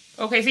George?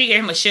 Okay, so he gave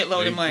him a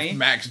shitload of money.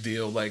 Max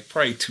deal, like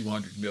probably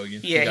 $200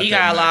 million. Yeah, he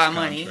got a that lot of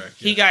max money. contract,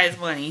 He yeah. got his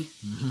money.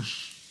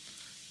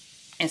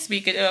 And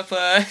speaking of,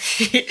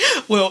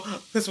 well,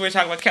 because we're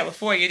talking about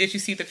California, did you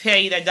see the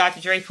pay that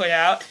Dr. Dre put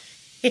out?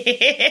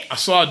 I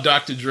saw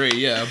Dr. Dre,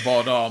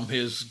 about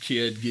his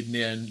kid getting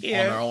in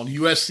on her own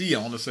USC.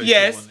 I want to say,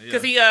 yes,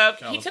 because he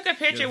took a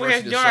picture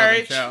with his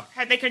daughter.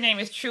 I think her name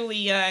is Truly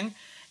Young,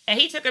 and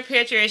he took a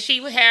picture and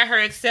she had her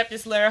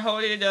acceptance letter,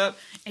 holding it up.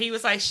 And he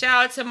was like,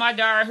 "Shout out to my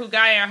daughter who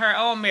got in her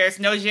own merits.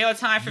 No jail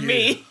time for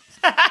me."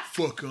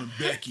 Fuck on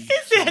Becky. He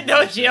said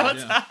no jail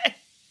time.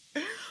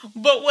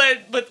 But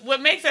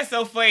what makes that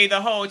so funny?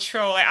 The whole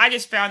troll. Like, I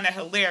just found that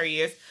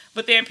hilarious.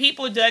 But then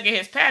people dug at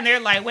his pad, and they're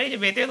like, wait a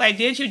minute. They're like,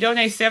 didn't you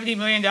donate $70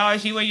 million?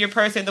 You and your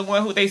person, the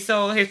one who they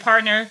sold, his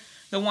partner,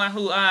 the one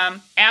who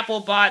Apple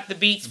bought the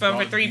Beats from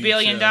for $3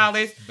 billion.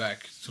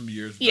 Back some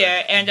years back.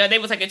 Yeah, and they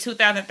was like in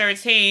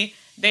 2013,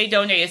 they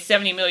donated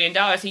 $70 million to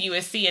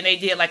USC, and they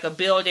did like a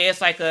building.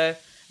 It's like a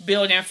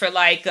building for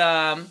like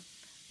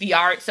the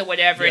arts or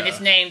whatever, and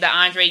it's named the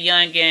Andre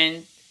Young,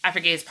 and I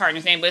forget his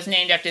partner's name, but it's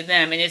named after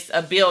them, and it's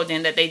a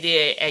building that they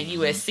did at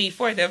USC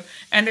for them.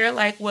 And they're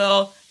like,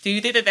 well, do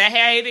you think that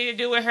had anything to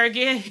do with her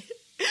getting?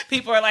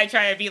 People are like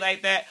trying to be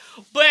like that,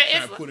 but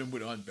it's put him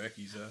with Aunt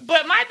Becky's.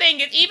 But my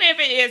thing is, even if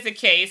it is the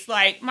case,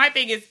 like my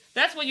thing is,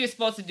 that's what you're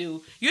supposed to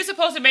do. You're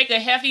supposed to make a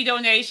hefty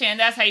donation.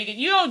 That's how you get.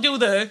 You don't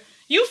do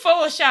you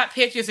Photoshop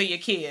pictures of your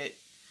kid.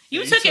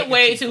 You took it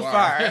way too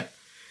far.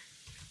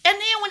 And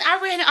then when I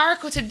read an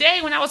article today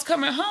when I was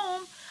coming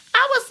home,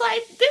 I was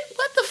like,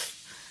 what the?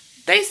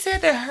 They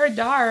said that her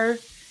daughter,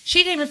 she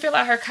didn't even fill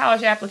out her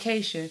college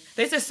application.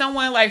 They said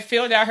someone like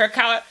filled out her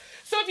college.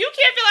 So if you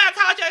can't fill out a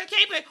college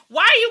application,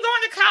 why are you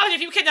going to college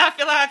if you cannot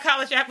fill out a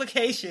college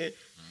application?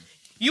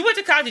 You went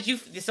to college.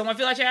 Did someone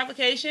fill out your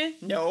application?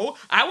 No.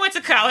 I went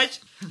to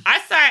college.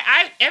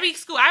 Every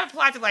school. I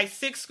applied to like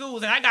 6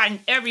 schools, and I got in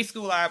every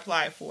school I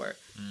applied for.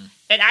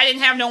 And I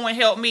didn't have no one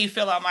help me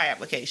fill out my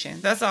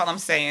application. That's all I'm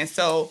saying.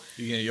 So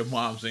your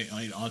mom's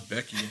ain't Aunt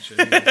Becky and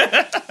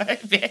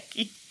shit.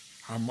 Becky.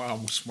 Her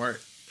mom was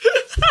smart.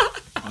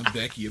 Aunt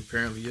Becky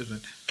apparently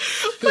isn't.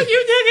 But you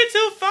took it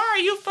too far.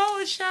 You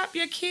Photoshop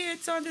your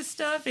kids on this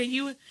stuff, and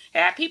you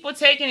had people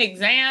taking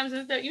exams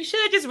and stuff. You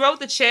should have just wrote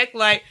the check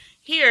like,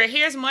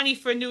 here's money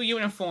for new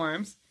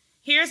uniforms.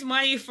 Here's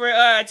money for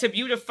to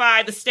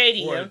beautify the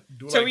stadium,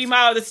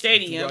 remodel the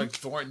stadium. Like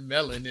Thornton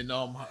Mellon and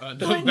back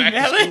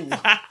to school.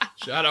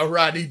 Shout out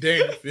Rodney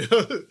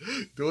Dangerfield.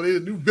 Donate a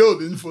new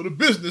building for the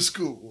business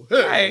school.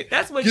 Hey, right,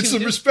 that's what you do. Get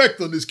some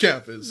respect on this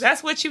campus.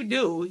 That's what you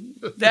do.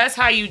 That's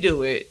how you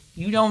do it.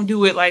 You don't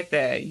do it like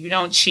that. You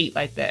don't cheat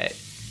like that.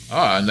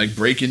 And like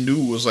breaking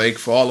news was like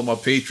for all of my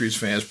Patriots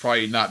fans,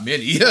 probably not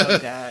many. Oh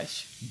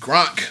gosh.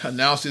 Gronk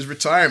announced his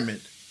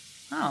retirement.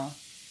 Oh.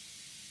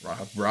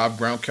 Rob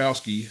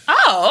Gronkowski.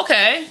 Oh,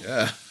 okay.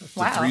 Yeah.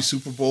 After 3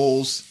 Super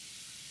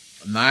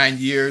Bowls, 9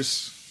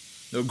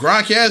 years. No,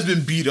 Gronk has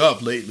been beat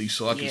up lately,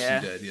 so I can see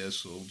that. Yeah,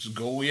 so just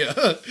go,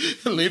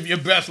 live your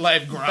best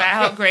life, Gronk.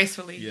 Bow out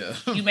gracefully. Yeah.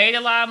 You made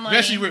a lot of money.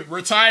 Especially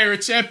retire a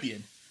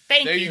champion.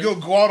 Thank you. There you go.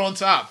 Go out on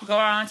top. Go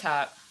out on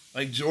top.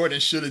 Like Jordan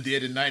should have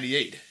did in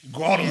 '98.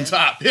 Go out on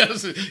top.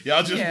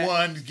 Y'all just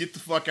won. Get the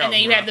fuck out. And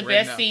then you had the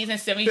best season,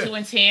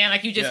 72-10.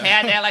 Like you just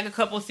had that like a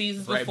couple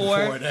seasons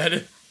before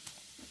that.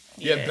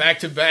 Yeah,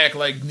 back-to-back,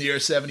 like, near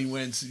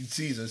 70-win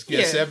seasons.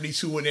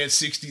 72 and then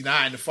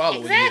 69 the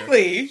following year.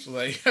 Exactly. So,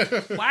 like,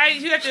 why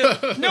did you have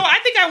to... No, I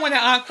think I want an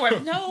encore.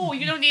 No,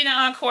 you don't need an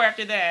encore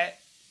after that.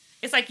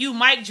 It's like you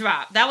mic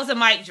drop. That was a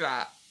mic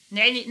drop.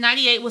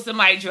 98 was a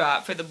mic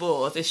drop for the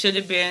Bulls. It should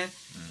have been,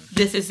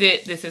 this is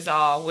it, this is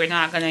all. We're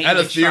not going to I had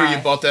a theory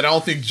about that. I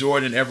don't think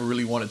Jordan ever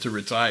really wanted to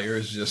retire.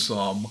 It's just,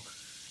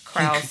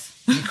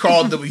 Krause. He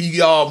called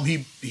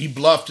he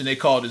bluffed and they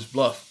called his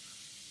bluff.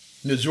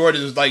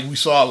 Jordan is like we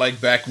saw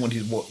like back when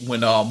in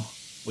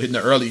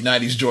the early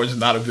 90s, Jordan's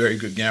not a very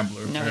good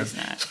gambler. No, he's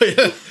not.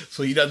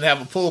 So he doesn't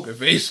have a poker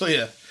face.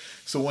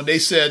 So when they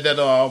said that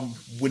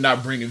we're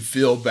not bringing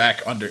Phil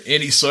back under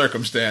any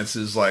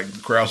circumstances,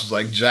 like Krause was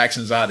like,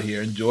 Jackson's out of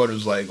here, and Jordan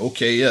was like,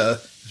 okay,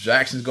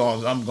 Jackson's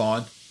gone, I'm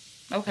gone.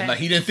 Okay. And, like,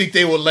 he didn't think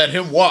they would let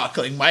him walk.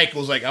 Like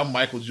Michael was like, I'm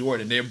Michael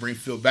Jordan. They'll bring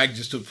Phil back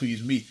just to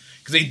please me.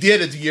 Because they did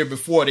it the year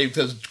before.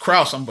 Because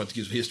Krause, I'm about to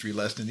give a history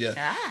lesson.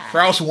 Yeah,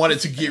 Krause wanted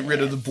to get rid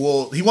of the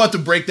Bulls. He wanted to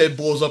break that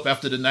Bulls up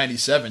after the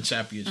 '97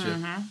 championship.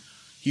 Mm-hmm.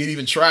 He had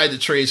even tried to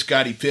trade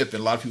Scottie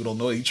Pippen. A lot of people don't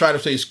know. He tried to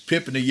trade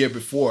Pippen the year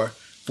before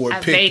for the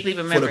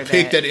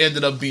pick that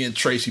ended up being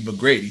Tracy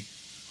McGrady.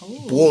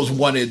 Ooh. Bulls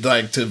wanted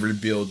like to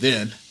rebuild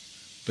then,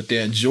 but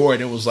then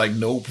Jordan was like,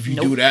 "Nope, if you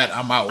do that,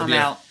 I'm out." I'm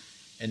out.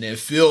 And then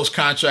Phil's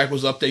contract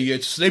was up that year.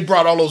 So they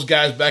brought all those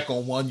guys back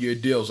on 1-year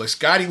deals. Like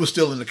Scotty was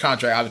still in the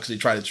contract, obviously they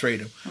tried to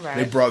trade him. Right.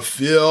 They brought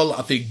Phil,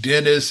 I think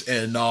Dennis,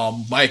 and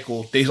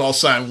Michael. They all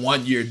signed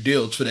 1-year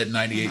deals for that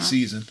 98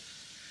 season.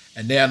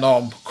 And then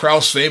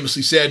Krause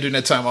famously said during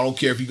that time, I don't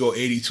care if you go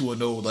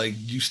 82-0, like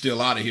you still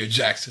out of here,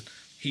 Jackson.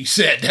 He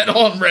said that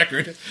on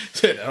record.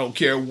 Said, I don't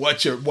care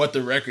what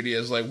the record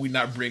is. Like, we're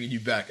not bringing you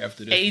back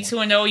after this.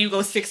 82-0, you go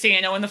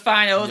 16-0 in the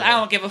finals. Yeah. I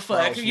don't give a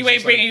fuck. You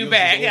ain't bringing you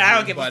back. I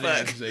don't give a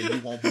fuck.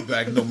 You won't be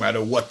back no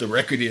matter what the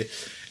record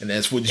is. And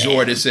that's what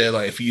Jordan said.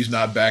 Like, if he's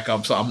not back,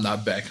 I'm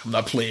not back. I'm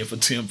not playing for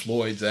Tim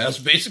Floyd's ass.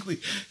 Basically,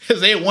 because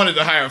they wanted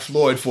to hire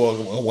Floyd for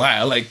a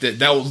while. Like that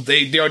was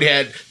they already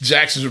had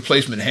Jackson's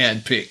replacement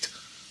handpicked.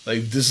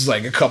 Like, this is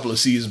like a couple of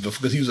seasons before,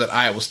 because he was at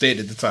Iowa State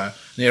at the time.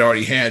 And they had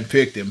already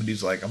handpicked him, and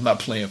he's like, I'm not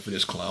playing for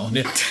this clown.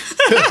 He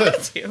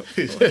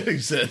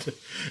said.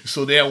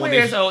 So then when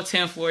where's old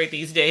Tim Floyd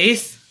these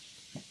days?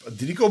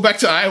 Did he go back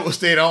to Iowa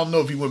State? I don't know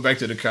if he went back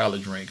to the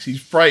college ranks.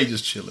 He's probably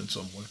just chilling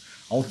somewhere.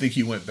 I don't think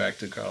he went back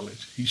to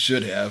college. He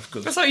should have.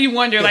 That's what you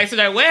wonder. Like, so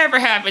like, whatever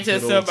happened to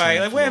somebody?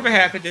 Like, whatever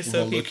happened to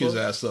some people? Look his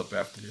ass up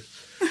after this.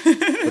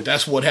 But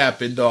that's what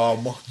happened.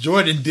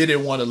 Jordan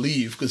didn't want to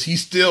leave because he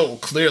still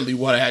clearly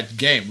wanted to have the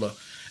game. And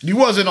he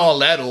wasn't all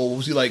that old.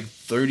 Was he like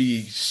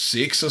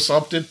 36 or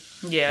something?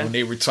 Yeah. When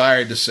they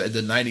retired,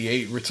 the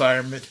 98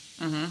 retirement.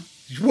 Mm-hmm.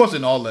 He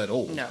wasn't all that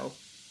old. No.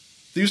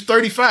 He was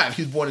 35.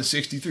 He was born in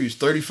 63. He's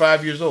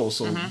 35 years old.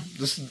 So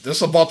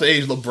that's about the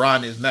age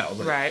LeBron is now.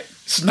 Like, right.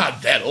 It's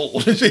not that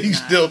old. He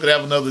still could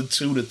have another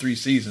 2 to 3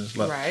 seasons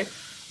left. Right.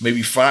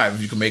 Maybe 5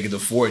 if you can make it to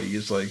 40.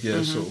 It's like,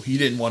 so he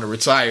didn't want to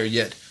retire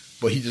yet.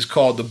 But he just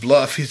called the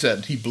bluff. He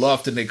said he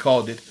bluffed and they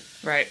called it.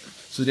 Right.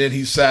 So then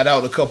he sat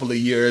out a couple of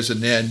years.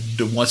 And then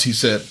once he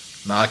said,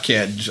 no, I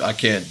can't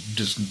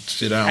just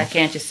sit down. I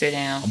can't just sit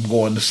down. I'm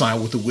going to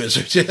sign with the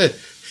Wizards.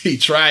 He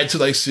tried to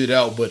like sit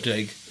out, but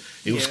like,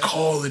 it was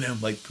calling him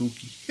like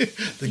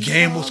Pookie. The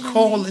game was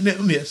calling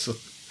him. Yes.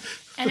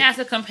 And as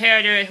a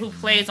comparator who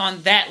plays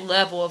on that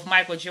level of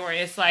Michael Jordan,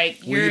 it's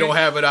like you don't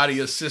have it out of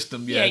your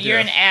system yet. Yeah, you're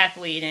an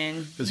athlete,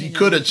 and because he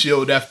could have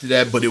chilled after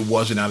that, but it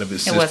wasn't out of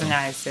his system. It wasn't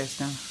out of his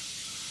system.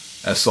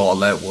 That's all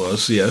that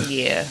was. Yeah.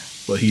 Yeah.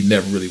 But he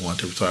never really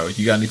wanted to retire.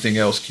 You got anything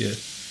else, kid?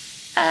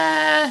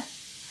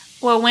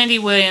 Well, Wendy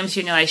Williams,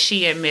 like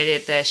she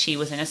admitted that she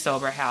was in a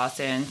sober house,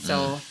 and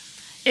so.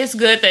 It's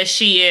good that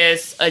she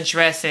is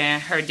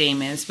addressing her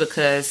demons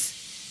because,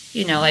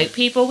 like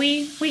people,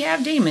 we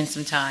have demons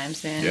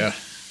sometimes. And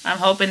I'm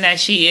hoping that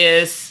she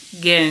is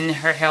getting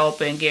her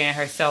help and getting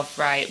herself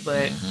right.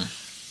 But,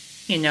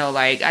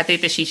 like, I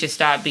think that she should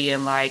stop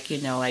being like,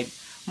 like,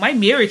 my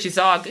marriage is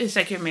all good. It's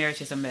like your marriage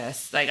is a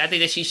mess. Like, I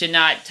think that she should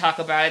not talk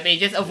about it. They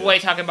just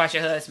avoid talking about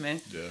your husband.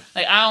 Yeah.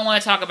 Like, I don't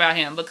want to talk about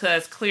him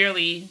because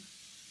clearly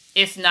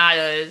it's not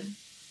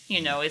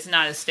it's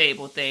not a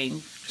stable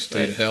thing.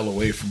 Stay the hell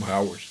away from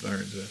Howard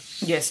Stern.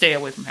 Yeah, stay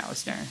away from Howard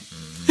Stern.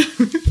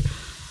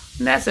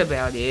 Mm-hmm. That's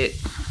about it.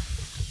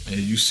 And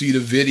you see the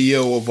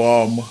video of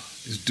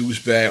this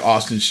douchebag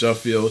Austin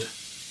Sheffield?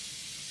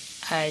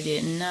 I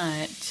did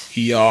not.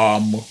 He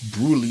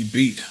brutally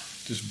beat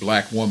this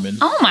black woman.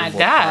 Oh my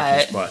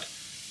god!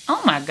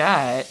 Oh my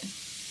god!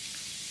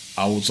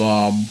 I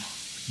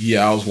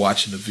was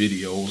watching the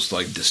video. It was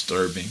like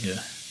disturbing.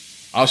 Yeah,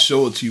 I'll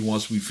show it to you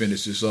once we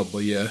finish this up.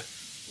 But yeah.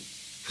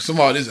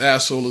 Somehow this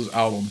asshole is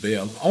out on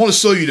bail. I want to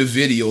show you the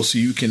video so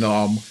you can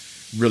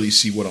really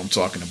see what I'm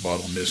talking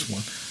about on this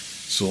one.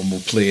 So I'm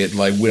going to play it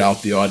like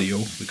without the audio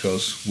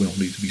because we don't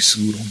need to be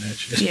sued on that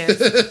shit.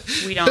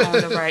 Yes, we don't own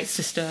the rights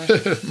to stuff.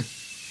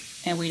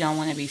 And we don't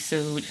want to be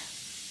sued.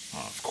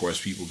 Of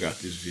course, people got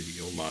this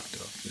video locked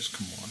up. Just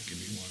come on, give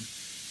me one.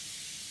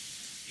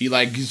 He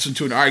like gets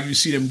into an argument. You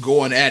see them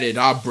going at it.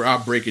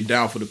 I'll break it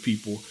down for the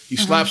people. He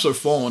slaps her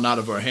phone out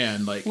of her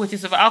hand, like which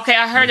is okay.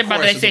 I heard about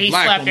that. They say he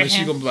slapped her hand.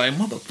 She's gonna be like,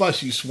 "Motherfucker!"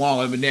 She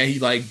swallowed him, and then he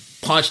like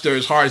punched her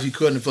as hard as he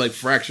could and like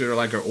fractured her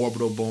like her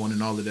orbital bone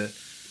and all of that.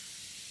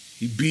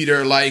 He beat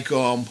her like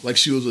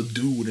she was a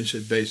dude and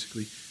shit.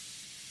 Basically,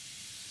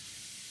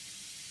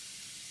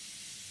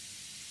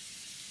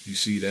 you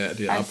see that?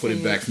 Yeah, I'll put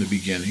it back from the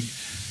beginning.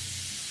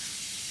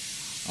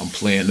 I'm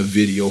playing the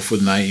video for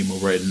Naima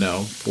right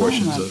now,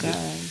 portions of it.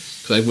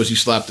 Cause like when she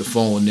slapped the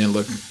phone and then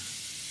look,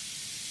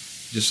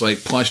 just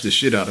like punched the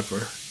shit out of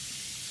her.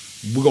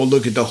 We're gonna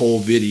look at the whole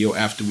video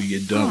after we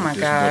get done with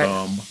this.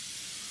 God.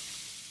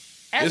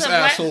 But this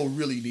asshole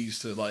really needs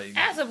to like.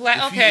 As a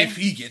black, if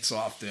he gets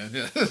off, then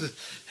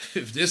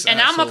if this. And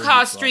I'm gonna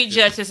call street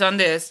justice on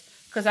this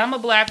because I'm a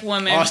black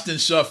woman. Austin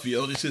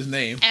Sheffield is his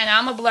name, and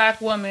I'm a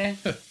black woman,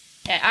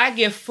 and I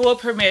give full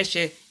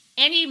permission.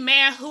 Any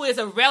man who is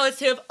a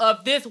relative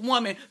of this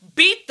woman,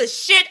 beat the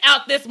shit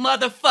out this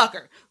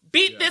motherfucker.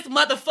 Beat this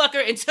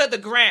motherfucker into the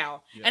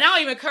ground. Yeah. And I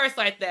don't even curse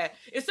like that.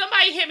 If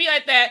somebody hit me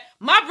like that,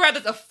 my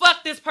brothers will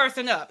fuck this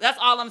person up. That's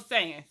all I'm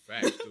saying.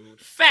 Facts, dude.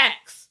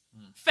 Facts.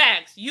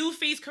 Facts. You,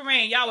 Feast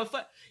Kareem, y'all would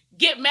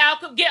get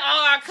Malcolm, get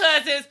all our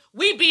cousins.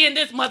 We being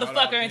this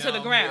motherfucker into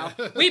the ground.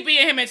 We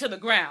being him into the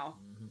ground.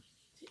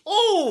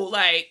 Ooh,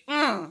 like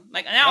now I'm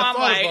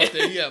like, about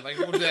that. Yeah, like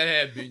what would that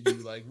have been?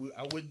 You like,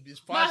 I wouldn't. This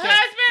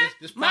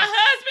podcast, my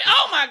husband.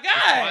 Oh my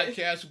god, this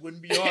podcast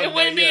wouldn't be on. It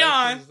wouldn't be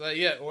on.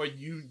 Like, or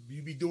you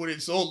be doing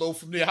it solo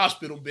from the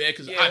hospital bed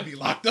because I'd be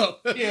locked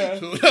up. Yeah.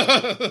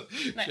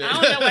 Like, I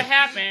don't know what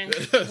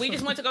happened. We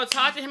just went to go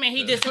talk to him and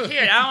he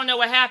disappeared. I don't know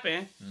what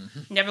happened.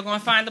 Never going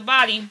to find the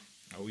body.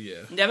 Oh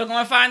yeah. Never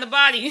going to find the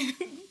body.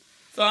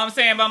 So I'm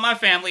saying about my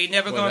family,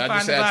 never going to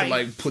find the body. I just had to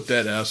like put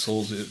that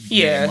asshole's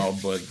name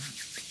out, but.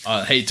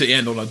 I hate to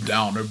end on a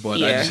downer,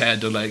 but I just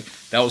had to, like,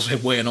 that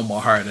was weighing on my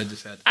heart. I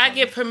just had to. I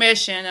get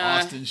permission.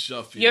 Austin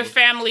Sheffield. Your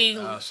family,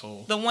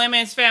 asshole. The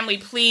women's family,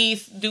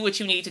 please do what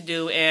you need to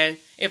do. And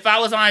if I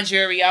was on a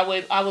jury, I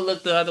would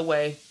look the other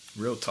way.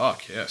 Real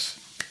talk, yes.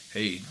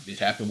 Hey, it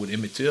happened with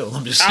Emmett Till.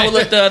 I'm just saying. I would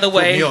look the other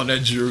way. Put me on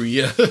that jury,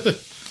 yeah.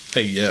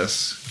 Hey,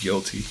 yes,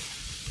 guilty.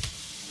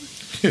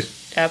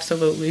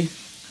 Absolutely.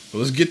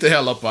 Well, let's get the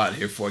hell up out of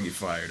here before I get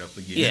fired up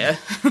again. Yeah.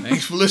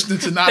 Thanks for listening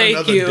to Not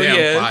Another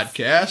Damn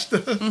Podcast.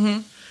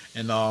 Mm-hmm.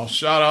 And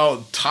shout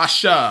out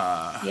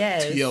Tasha.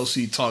 Yes.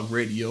 TLC Talk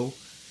Radio,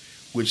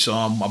 which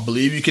I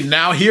believe you can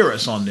now hear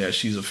us on there.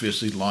 She's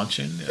officially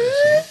launching.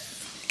 So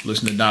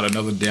listen to Not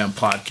Another Damn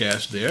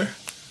Podcast there.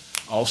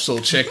 Also,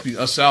 check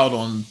us out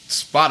on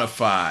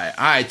Spotify,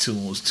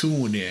 iTunes,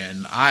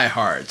 TuneIn,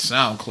 iHeart,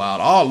 SoundCloud,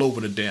 all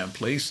over the damn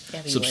place.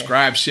 Everywhere.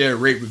 Subscribe, share,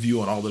 rate, review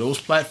on all of those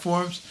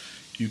platforms.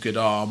 You could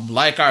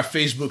like our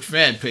Facebook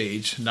fan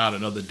page, Not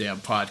Another Damn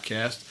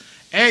Podcast.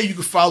 And you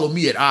can follow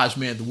me at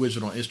Ozman the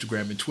Wizard on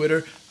Instagram and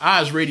Twitter,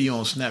 Oz Radio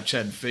on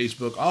Snapchat and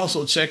Facebook.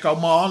 Also, check out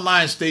my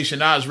online station,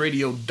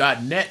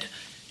 OzRadio.net.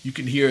 You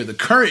can hear the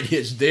current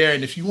hits there.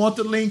 And if you want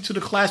the link to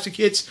the classic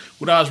hits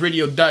with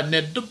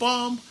OzRadio.net, the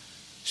bomb,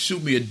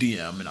 shoot me a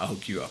DM and I'll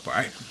hook you up, all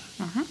right?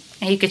 Mm-hmm.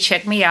 And you can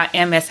check me out,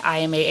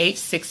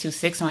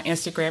 MSIMAH626 on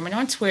Instagram and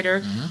on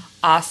Twitter. Mm-hmm.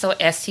 Also,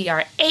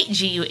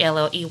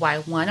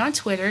 SCR8GULLEY1 on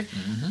Twitter.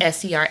 Mm-hmm.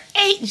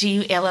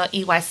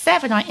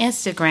 SCR8GULLEY7 on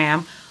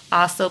Instagram.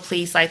 Also,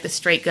 please like the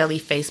Straight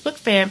Gully Facebook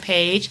fan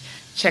page.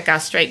 Check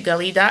out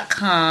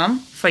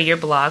straightgully.com for your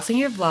blogs and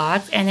your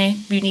vlogs. And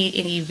if you need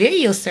any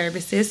video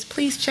services,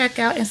 please check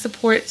out and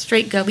support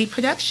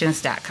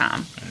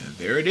straightgullyproductions.com. And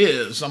there it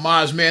is. I'm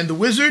Ozman the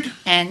Wizard.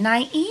 And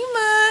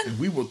Naima. And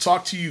we will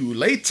talk to you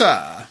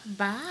later.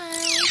 Bye.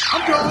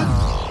 I'm going.